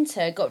a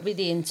painter got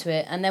really into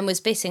it and then was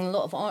basing a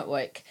lot of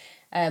artwork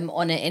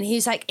on it. And he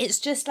was like, it's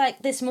just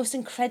like this most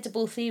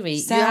incredible theory.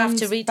 You have to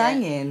Sounds read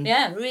banging. it.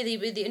 Yeah, really,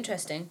 really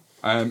interesting.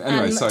 Anyway,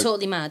 I'm so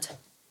totally mad.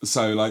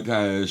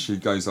 she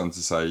goes on to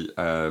say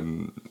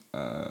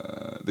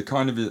the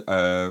kind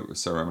of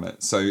sorry, I'm on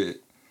it. So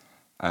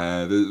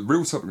the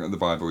real topic of the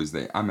Bible is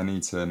the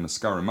Amanita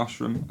muscara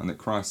mushroom, and that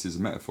Christ is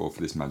a metaphor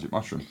for this magic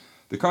mushroom.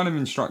 The kind of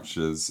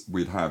instructors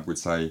we'd have would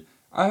say,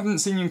 "I haven't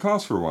seen you in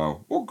class for a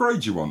while. What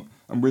grade do you want?"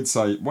 And we'd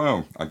say,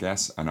 "Well, I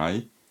guess an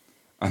A,"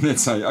 and they'd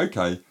say,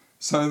 "Okay."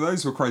 So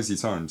those were crazy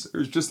times. It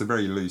was just a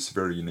very loose,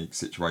 very unique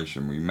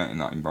situation. We met in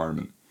that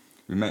environment.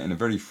 We met in a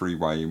very free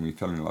way, and we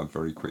fell in love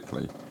very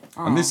quickly.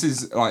 And this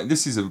is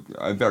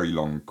a very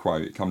long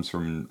quote. It comes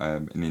from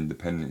an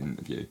independent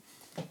interview,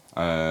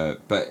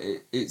 but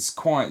it's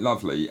quite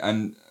lovely.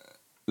 And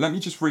let me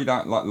just read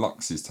out like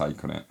Lux's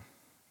take on it.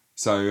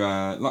 So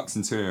Lux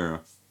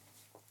Interior.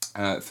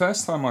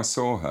 First time I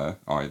saw her,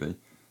 Ivy,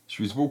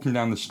 She was walking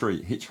down the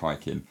street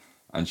hitchhiking,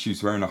 and she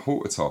was wearing a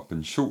halter top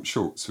and short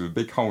shorts with a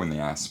big hole in the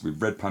ass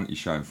with red panties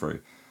showing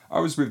through.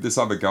 I was with this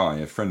other guy,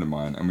 a friend of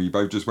mine, and we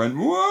both just went,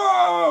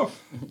 whoa!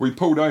 We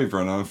pulled over,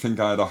 and I think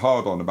I had a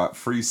hard on about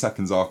 3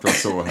 seconds after I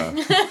saw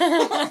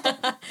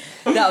her.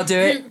 That'll do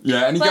it.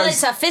 Yeah, and he Well, goes,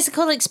 it's a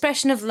physical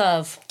expression of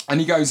love. and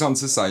he goes on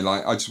to say,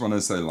 like, I just want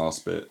to say the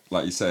last bit.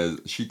 Like he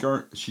says, she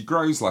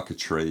grows like a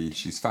tree.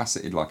 She's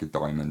faceted like a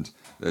diamond.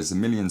 There's a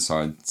million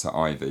sides to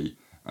Ivy,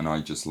 and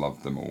I just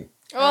love them all.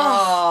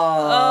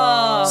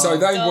 Oh. So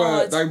they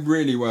God. they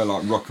really were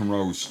like rock and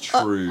roll's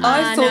true.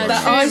 I thought know,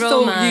 I true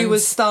thought you romance. were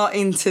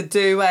starting to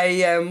do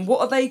a what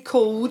are they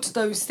called?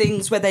 Those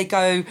things where they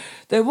go.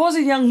 There was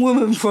a young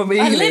woman from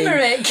Ealing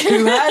limerick.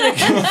 who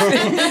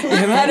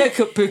had a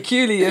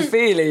peculiar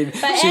feeling.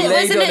 But She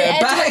laid wasn't on her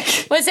it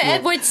back. Was it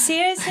Edward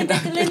Sears who did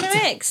the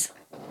limericks?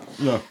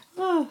 Yeah.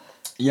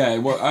 Yeah,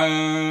 well,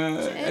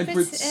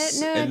 Edward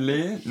no. Ed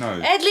Lear? No.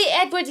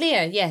 Edward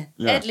Lear, yeah.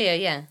 Yeah. Ed Lear,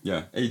 yeah.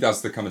 Yeah, he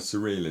does the kind of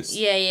surrealist.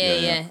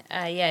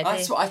 Yeah.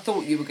 That's what I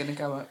thought you were going to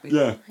go up with.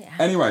 Yeah.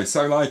 Anyway,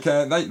 so like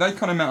they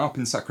kind of met up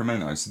in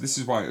Sacramento, so this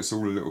is why it's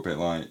all a little bit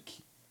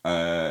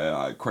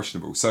like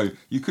questionable. So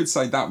you could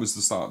say that was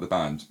the start of the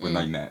band when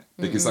they met,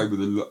 because they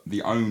were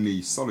the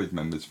only solid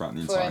members throughout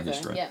the entire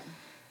history.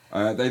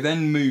 Yeah. They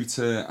then moved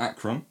to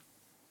Akron,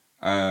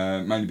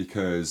 mainly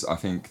because I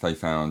think they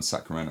found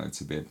Sacramento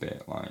to be a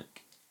bit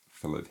like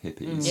full of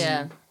hippies.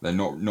 Yeah. They're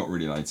not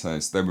really like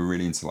taste. They were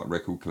really into like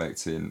record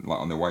collecting. Like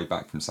on their way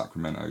back from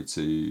Sacramento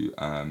to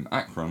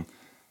Akron,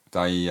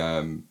 they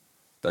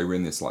were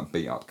in this like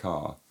beat up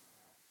car,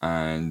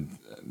 and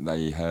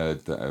they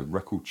heard that a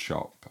record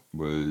shop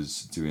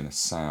was doing a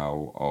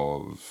sale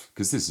of,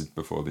 because this is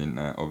before the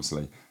internet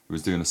obviously, it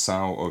was doing a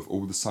sale of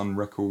all the Sun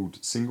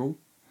record single.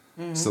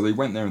 So they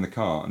went there in the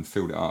car and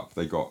filled it up.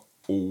 They got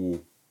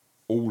all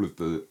of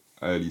the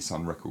early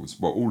Sun records,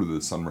 well, all of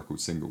the Sun record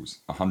singles,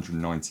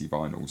 190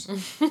 vinyls.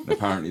 And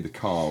apparently the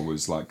car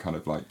was like kind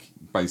of like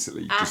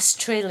basically Ass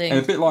just, trilling. and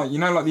a bit like, you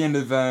know, like the end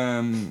of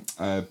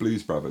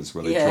Blues Brothers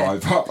where they Yeah.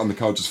 drive up and the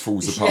car just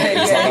falls apart.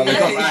 Yeah, It's like they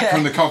got yeah.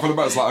 Akron, the car fell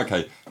apart. It's like,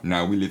 okay,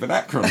 now we live in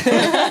Akron.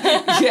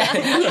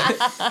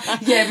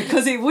 Yeah,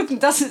 because it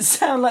doesn't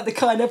sound like the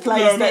kind of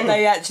place that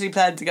they actually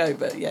planned to go,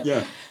 but yeah.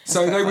 Yeah.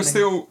 So quite they were funny.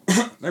 still,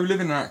 they were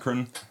living in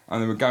Akron,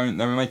 and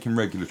they were making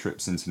regular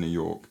trips into New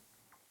York,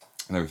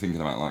 and they were thinking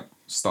about like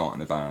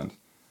starting a band,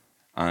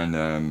 and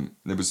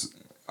there was,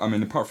 I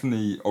mean, apart from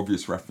the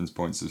obvious reference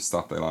points of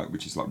stuff they like,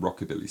 which is like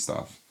rockabilly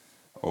stuff,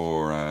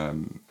 or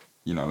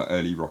you know, like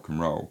early rock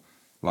and roll,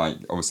 like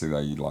obviously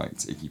they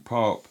liked Iggy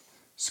Pop,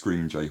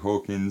 Scream Jay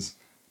Hawkins,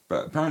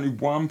 but apparently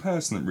one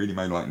person that really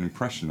made like an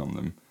impression on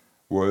them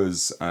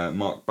was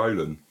Mark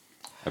Bolan.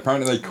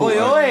 Apparently they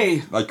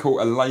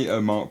caught a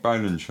later Mark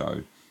Bolan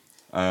show.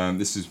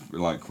 This is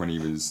like when he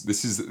was.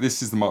 This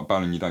is the Mark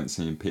Bolan you don't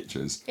see in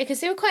pictures. Yeah,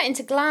 because they were quite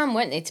into glam,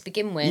 weren't they, to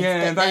begin with?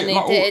 Yeah, but then they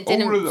like, it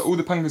didn't. all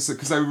the punkers,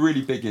 because they were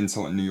really big into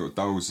like New York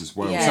Dolls as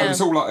well. Yeah. So it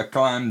was all like a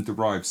glam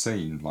derived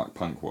scene, like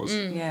punk was.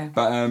 Yeah.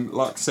 But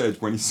like I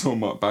said, when he saw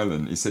Mark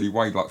Bolan, he said he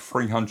weighed like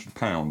 300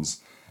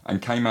 pounds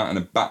and came out in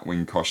a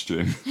Batwing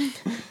costume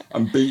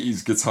and beat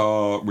his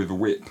guitar with a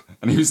whip.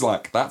 And he was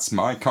like, that's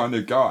my kind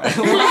of guy.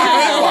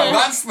 Like,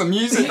 that's the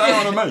music they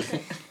want to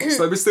make.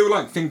 So they were still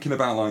like thinking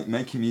about like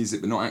making music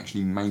but not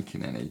actually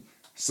making any.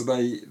 So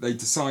they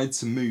decided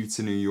to move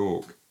to New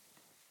York.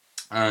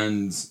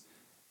 And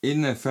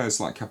in their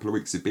first like couple of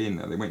weeks of being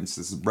there, they went into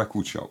this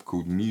record shop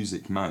called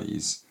Music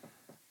Maze.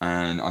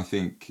 And I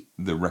think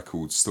the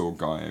record store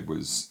guy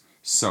was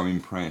so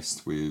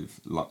impressed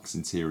with Lux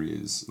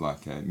Interior's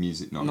like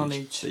music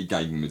knowledge that he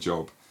gave him a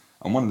job.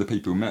 And one of the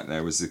people who met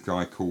there was a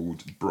guy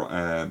called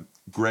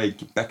Greg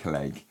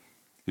Beckerleg,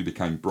 who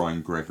became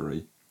Brian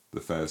Gregory,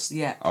 the first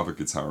other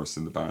guitarist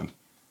in the band.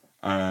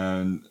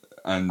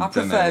 And I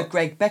prefer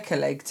Greg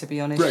Beckerleg, to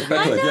be honest. Greg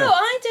Beckerleg, I know,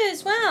 I do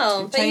as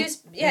well. But he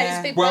was, he was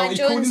a big Brian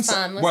Jones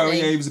fan, wasn't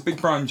he? He was a big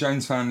Brian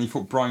Jones fan. And he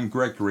thought Brian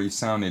Gregory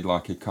sounded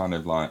like a kind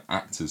of like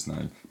actor's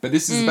name. But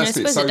this is the best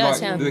bit. So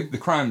like the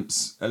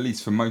Cramps, at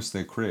least for most of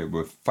their career,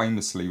 were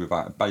famously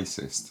without a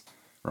bassist,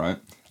 right?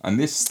 And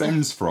this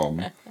stems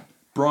from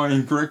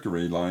Brian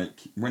Gregory.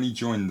 Like when he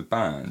joined the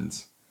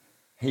band,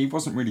 he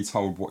wasn't really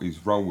told what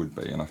his role would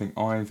be, and I think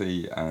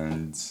Ivy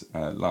and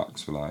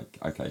Lux were like,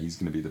 okay, he's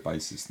going to be the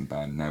bassist in the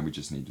band. Now we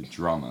just need a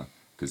drummer,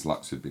 because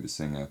Lux would be the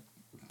singer,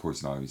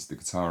 Poison Ivy's the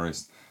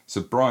guitarist. So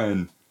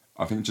Brian,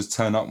 I think, just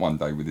turned up one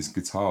day with this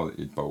guitar that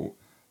he'd bought,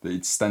 that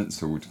he'd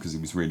stenciled, because he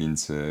was really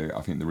into,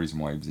 I think the reason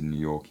why he was in New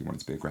York, he wanted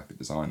to be a graphic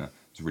designer,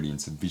 he was really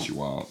into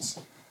visual arts.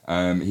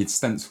 He'd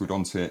stenciled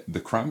onto it the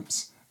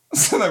Cramps.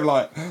 So they were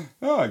like,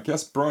 oh, I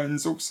guess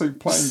Brian's also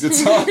playing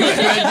guitar. They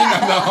didn't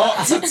have the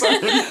heart to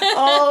tell him.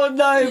 Oh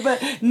no,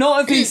 but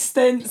not if he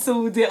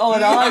stenciled it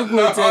on. I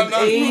wouldn't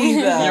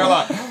either. You're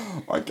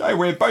like, okay,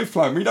 we're both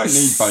playing. We don't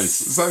need bass.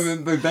 So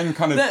they then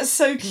kind of. That's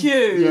so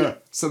cute. Yeah.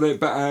 So they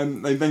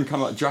then kind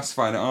of like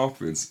justified it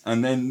afterwards,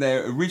 and then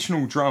their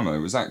original drummer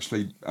was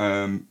actually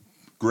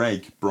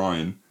Greg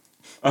Brian,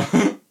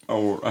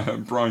 or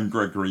Brian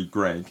Gregory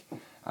Greg.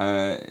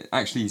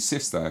 actually his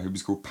sister, who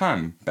was called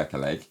Pam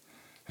Beckerleg,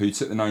 who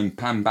took the name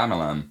Pam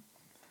Bamalam.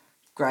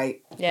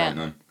 Great. Yeah.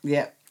 Great name.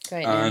 Yeah.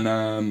 Great name.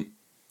 And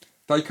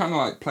they kind of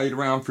like played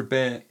around for a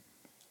bit,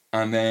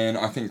 and then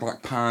I think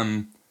like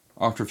Pam,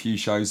 after a few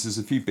shows, there's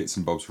a few bits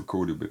and bobs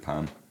recorded with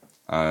Pam,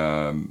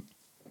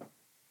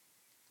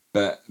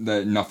 but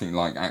they're nothing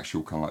like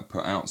actual kind of like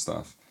put out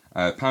stuff.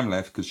 Pam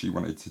left because she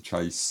wanted to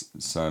chase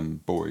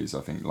some boys,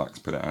 I think, like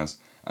to put it as,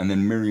 and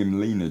then Miriam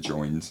Lena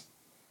joined,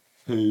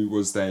 who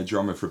was their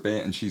drummer for a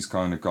bit, and she's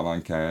kind of got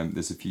like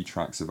there's a few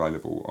tracks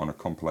available on a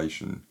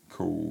compilation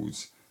called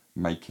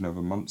Making of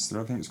a Monster,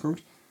 I think it's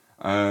called.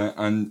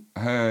 And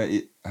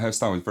her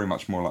style was very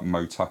much more like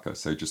Mo Tucker,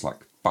 so just like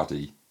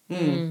Buddy.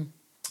 Mm.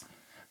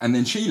 And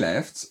then she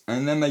left,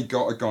 and then they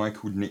got a guy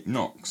called Nick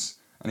Knox,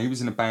 and he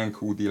was in a band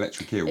called the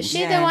Electric Hills. Is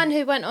she the one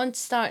who went on to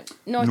start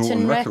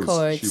Norton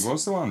Records? She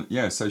was the one,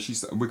 yeah. So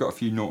we got a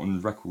few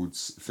Norton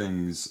Records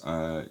things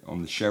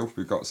on the shelf.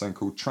 We've got something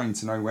called Train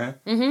to Nowhere,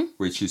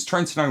 which is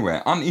Train to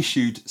Nowhere,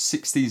 unissued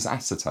 60s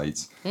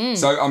acetates.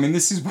 So, I mean,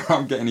 this is where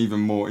I'm getting even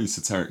more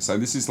esoteric. So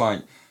this is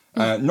like,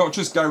 not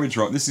just garage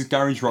rock, this is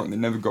garage rock that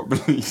never got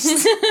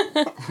released.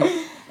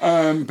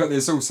 But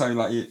there's also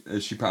like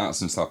she put out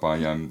some stuff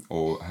by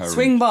or her.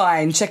 Swing by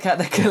and check out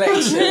the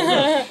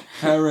collection.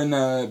 Her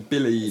and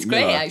Billy. It's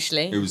Miller, great,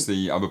 actually. Who was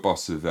the other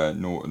boss of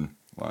Norton.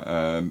 Like,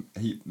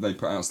 they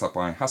put out stuff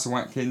by Hassel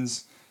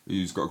Watkins,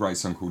 who's got a great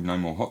song called No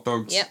More Hot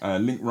Dogs. Yep.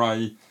 Link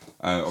Ray,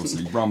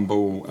 obviously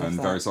Rumble and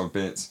various other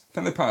bits. I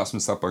think they put out some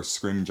stuff by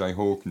Screaming Jay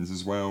Hawkins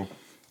as well.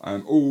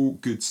 All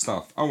good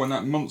stuff. Oh, and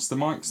that Monster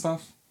Mike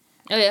stuff.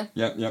 Oh yeah.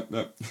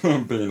 Yep.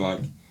 I'm being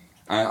like,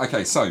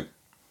 okay, so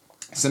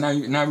now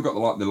we've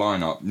got the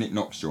lineup. Nick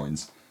Knox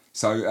joins.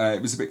 So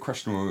it was a bit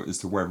questionable as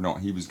to whether or not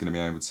he was going to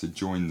be able to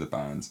join the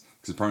band,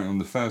 because apparently on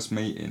the first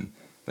meeting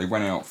they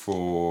went out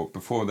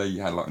before they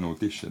had like an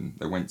audition.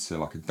 They went to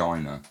like a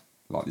diner,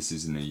 like this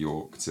is in New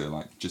York, to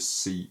like just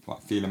see,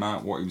 like feel him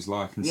out, what he was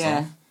like and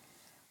stuff.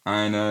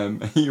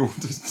 And he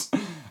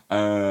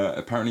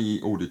apparently he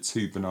ordered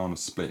 2 banana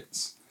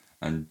splits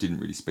and didn't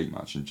really speak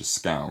much and just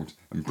scowled.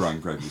 And Brian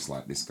Greb was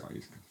like, "This guy,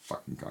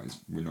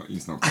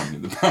 he's not coming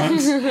in the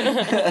band."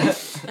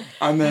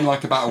 And then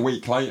like about a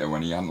week later,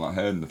 when he hadn't like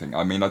heard anything,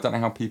 I mean, I don't know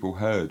how people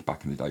heard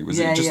back in the day. Was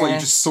it just like you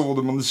just saw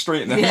them on the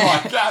street and then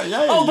like,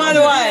 yeah. Oh, by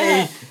the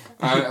way.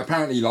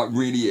 Apparently, like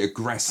really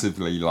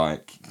aggressively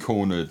like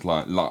cornered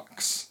like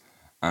Lux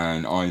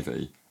and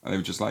Ivy. And they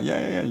were just like,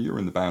 yeah, you're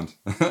in the band.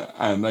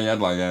 And they had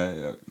like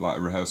a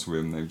rehearsal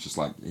with him. They were just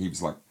like, he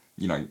was like,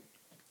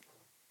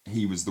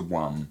 he was the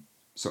one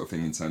sort of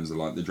thing in terms of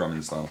like the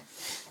drumming style.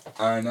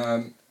 And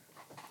I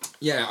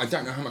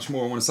don't know how much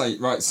more I want to say.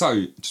 Right,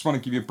 so just want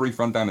to give you a brief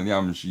rundown of the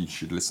albums you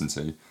should listen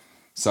to.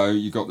 So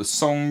you got the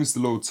Songs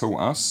the Lord Taught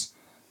Us,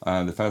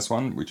 the first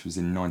one, which was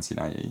in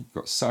 1980. You've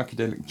got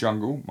Psychedelic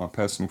Jungle, my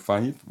personal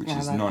fave, which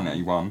is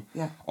 1981.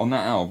 Yeah. On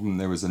that album,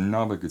 there was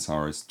another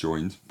guitarist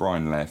joined.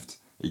 Brian left.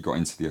 He got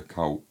into the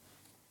occult.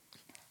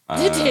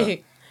 Did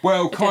he?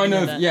 Well, kind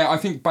of, yeah. I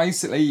think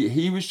basically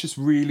he was just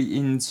really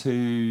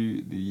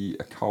into the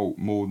occult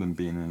more than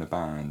being in a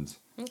band.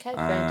 Okay,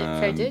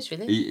 fair dues,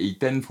 really. He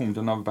then formed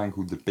another band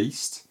called The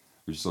Beast,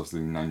 which is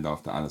obviously named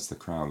after Aleister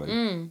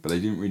Crowley, but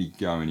they didn't really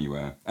go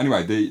anywhere.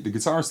 Anyway, the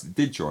guitarist that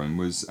did join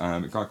was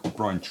a guy called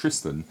Brian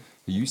Tristan,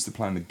 who used to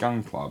play in the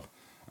Gun Club,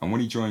 and when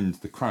he joined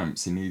the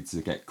Cramps, he needed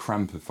to get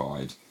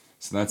crampified,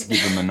 so they had to give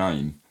him a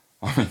name.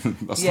 I mean,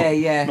 that's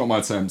not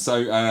my term.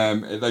 So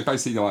they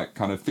basically like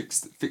kind of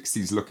fixed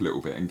his look a little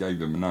bit and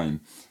gave him a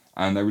name,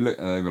 and they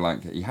were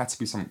like he had to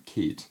be some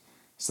kid.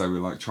 So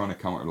we were like trying to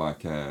come up with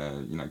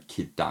like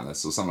Kid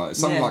Dallas or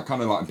something like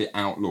kind of like a bit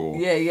outlaw.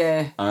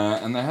 Yeah.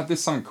 And they had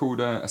this something called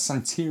a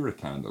Santira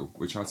candle,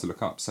 which I had to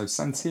look up. So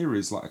Santira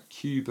is like a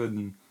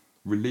Cuban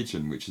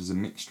religion, which is a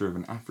mixture of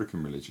an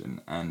African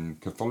religion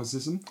and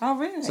Catholicism. Oh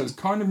really? So it's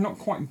kind of not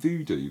quite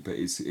voodoo, but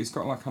it's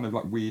got like kind of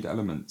like weird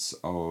elements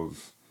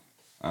of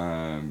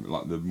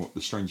like the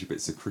stranger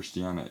bits of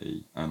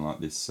Christianity and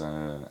like this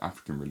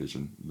African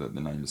religion that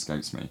the name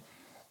escapes me.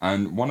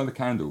 And one of the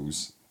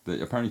candles that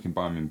apparently you can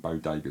buy them in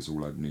bodegas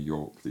all over New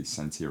York, these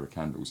Santira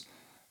candles,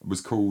 was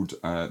called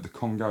the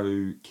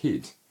Congo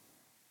Kid.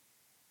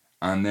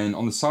 And then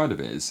on the side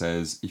of it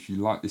says, if you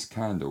light this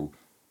candle,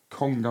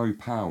 Congo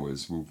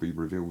powers will be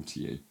revealed to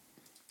you.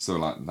 So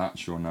like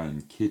that's your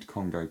name, Kid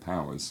Congo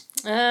Powers.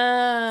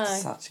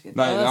 Such a good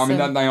name. I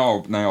mean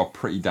they are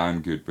pretty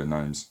damn good with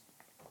names.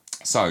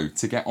 So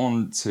to get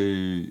on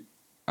to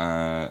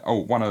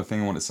one other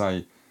thing I want to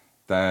say,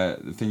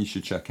 the thing you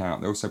should check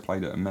out, they also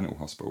played at a mental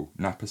hospital,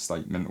 Napa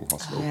State Mental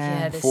Hospital.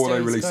 Before they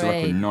released the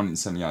record in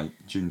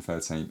 1978, June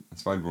 13th.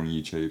 It's available on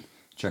YouTube.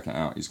 Check it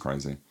out, it's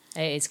crazy.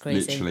 It is crazy.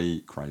 Literally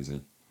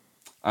crazy.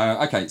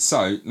 Okay,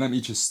 so let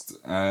me just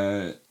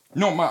I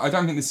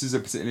don't think this is a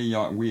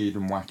particularly weird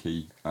and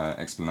wacky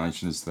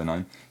explanation as to the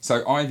name.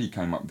 So Ivy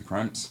came up with the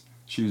Cramps.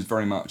 She was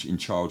very much in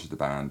charge of the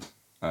band.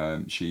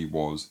 She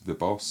was the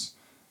boss.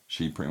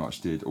 She pretty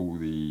much did all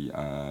the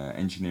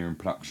engineering,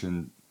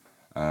 production.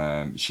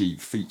 She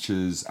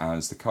features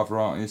as the cover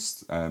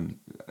artist.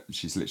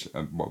 She's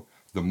literally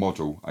the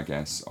model, I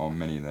guess, on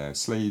many of their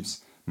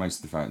sleeves. Most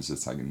of the photos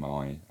are taken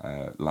by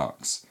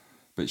Lux,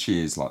 but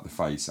she is like the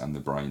face and the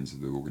brains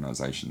of the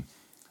organisation.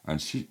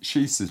 And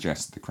she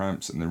suggested the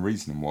Cramps, and the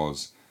reasoning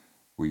was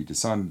we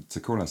decided to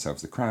call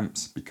ourselves the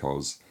Cramps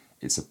because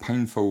it's a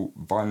painful,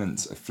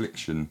 violent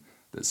affliction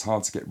that's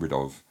hard to get rid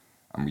of,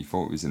 and we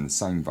thought it was in the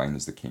same vein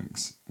as the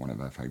Kinks, one of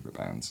their favourite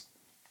bands.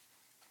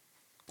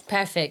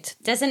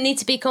 Perfect. Doesn't need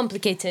to be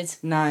complicated.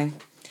 No.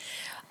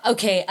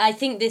 Okay, I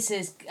think this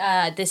is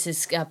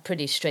a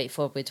pretty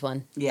straightforward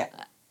one. Yeah.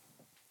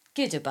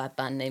 Good or bad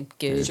band name?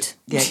 Good.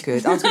 Yeah,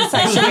 good. I was going to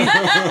say,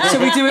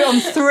 shall we do it on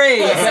 3? Sorry.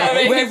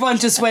 Where everyone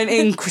just went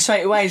in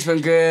straight away, just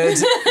went good.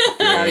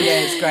 Oh,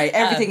 yeah, it's great.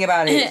 Everything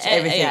about it.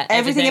 Everything. yeah,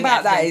 everything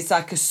about that everything. is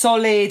like a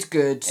solid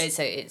good.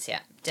 It's yeah,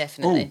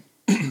 definitely.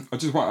 I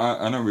just want.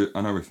 I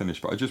know we're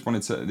finished, but I just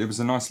wanted to. There was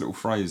a nice little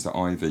phrase that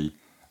Ivy,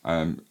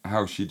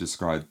 how she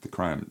described the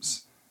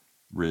Cramps,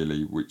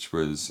 really, which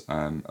was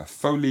a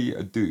folie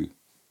à deux.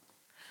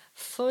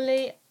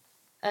 Folie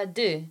à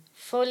deux.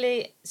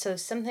 Folie. So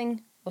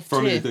something of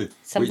Folie à two. deux,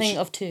 Something which-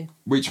 of two.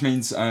 Which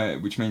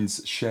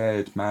means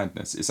shared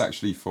madness. It's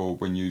actually for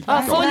when you. Oh,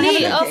 Have a folie.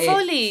 look Oh, at it.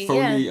 folie.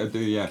 Folie Yeah. à deux,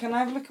 yeah. Can I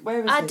have a look?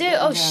 Where is I it? do.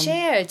 Oh, Okay.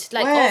 shared.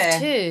 Like Where?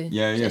 of two.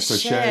 Yeah, Just so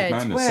shared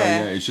madness. Where? So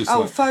yeah, it's just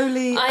oh, like.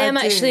 Foley. I am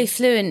do. actually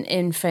fluent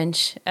in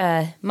French.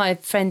 My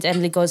friend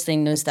Emily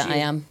Gosling knows that I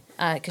Adieu. am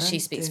because she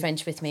speaks Adieu.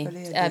 French with me.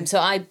 Folie à deux. So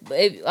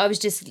I was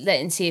just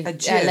Adieu.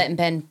 letting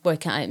Ben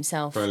work it out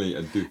himself. Folie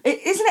à deux.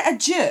 Isn't it a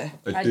dieu?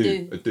 À deux.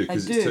 deux. À deux,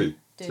 because it's deux.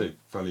 two. Two.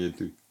 Folie à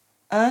deux.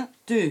 Un,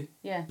 deux.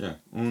 Yeah. Yeah.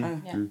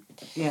 Un, Yeah. deux.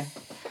 Yeah.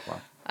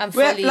 And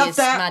Well, Foley love is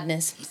that.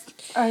 madness.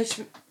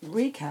 Should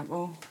we recap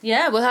or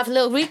Yeah, we'll have a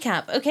little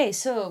recap. Okay,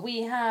 so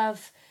we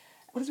have.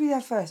 what did we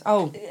have first?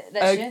 Oh,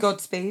 that's yours.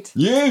 Godspeed.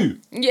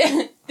 You!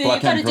 Yeah,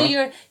 Black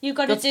Emperor. you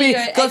got to do Godspeed.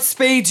 your.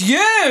 Godspeed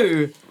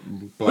you.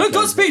 Black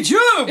Godspeed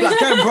you,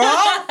 Black Emperor.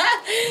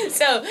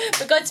 So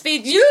for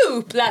Godspeed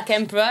you, Black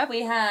Emperor,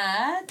 we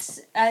had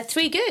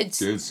 3 goods.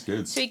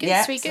 Good. Three goods.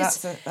 Yeah, 3 so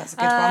goods. that's a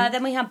good one.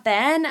 Then we had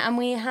Ben, and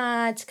we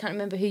had can't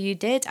remember who you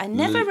did. I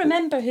never Li-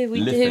 remember who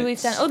we've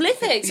Lithics. done. Oh,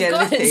 Lithics,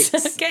 Yeah, of course.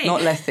 lithics, Okay,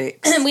 not lethics.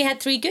 And we had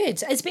 3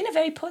 goods. It's been a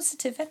very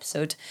positive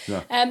episode.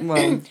 Yeah.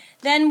 Well,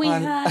 Then we I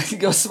had.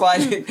 think you're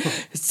smiling.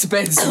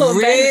 Ben's Oh,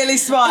 Ben. really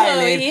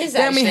smiling. Oh, he is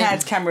then we actually.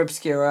 had Camera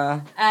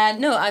Obscura.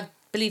 No, I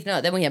believe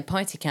not. Then we had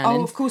Party Cannon.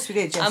 Oh, of course we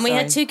did. Yes, and we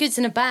had sorry. 2 goods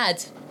and a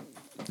bad.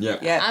 Yeah.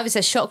 Yeah. That was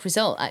a shock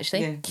result,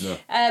 actually.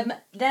 Yeah.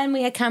 Then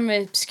we had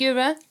Camera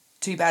Obscura,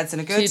 2 bads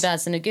and a good. 2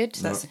 bads and a good.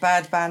 That's a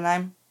bad band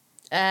name.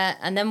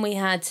 And then we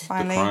had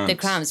Finally. the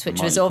Cramps, which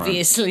The was Mighty Cramps.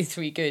 obviously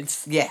 3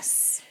 goods.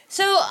 Yes.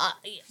 So,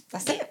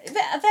 That's it.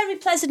 a very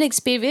pleasant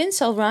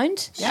experience all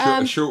round.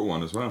 A short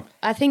one as well.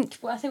 I think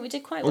we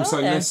did quite Also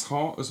well there. less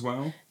hot as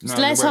well. It's No,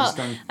 less the weather's hot.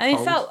 going I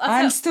cold.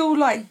 I'm still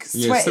like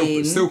Yeah,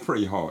 sweating. still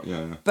pretty hot,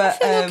 yeah.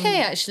 but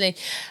okay actually.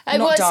 It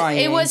not was dying.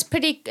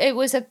 it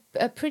was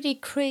a pretty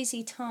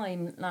crazy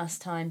time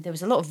last time. There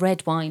was a lot of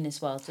red wine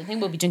as well. So I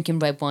think we'll be drinking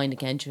red wine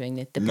again during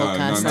the No,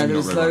 podcast. no, no, there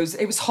was not really. loads.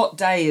 It was hot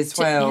day as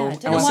well. Yeah, I and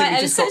don't know I why. think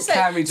we just got It's like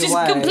carried just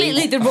away.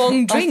 completely the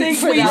wrong drink think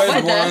for we- that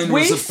Red weather. wine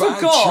We was a bad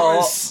forgot.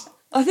 choice.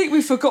 I think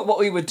we forgot what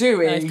we were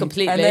doing.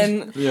 Completely. And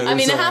then Yeah, I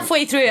mean, there's a-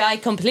 halfway through, I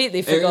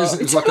completely forgot.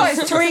 It was took like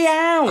 3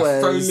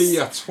 hours. Folie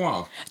à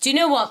trois. Do you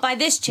know what? By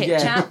this chit Yeah.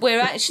 chat, we're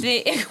actually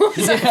it was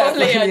a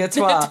Folie folie à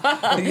toi.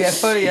 Yeah,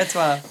 folie à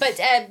toi.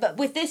 But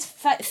with this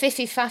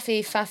fiffy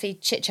faffy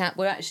chit chat,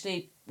 we're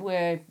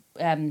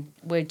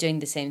doing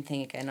the same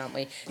thing again, aren't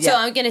we? So Yeah.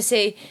 I'm gonna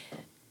say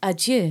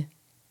adieu.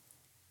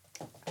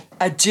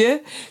 Adieu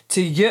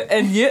to you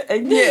and you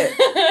and you.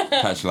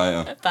 Catch you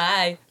later.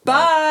 Bye.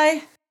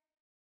 Bye.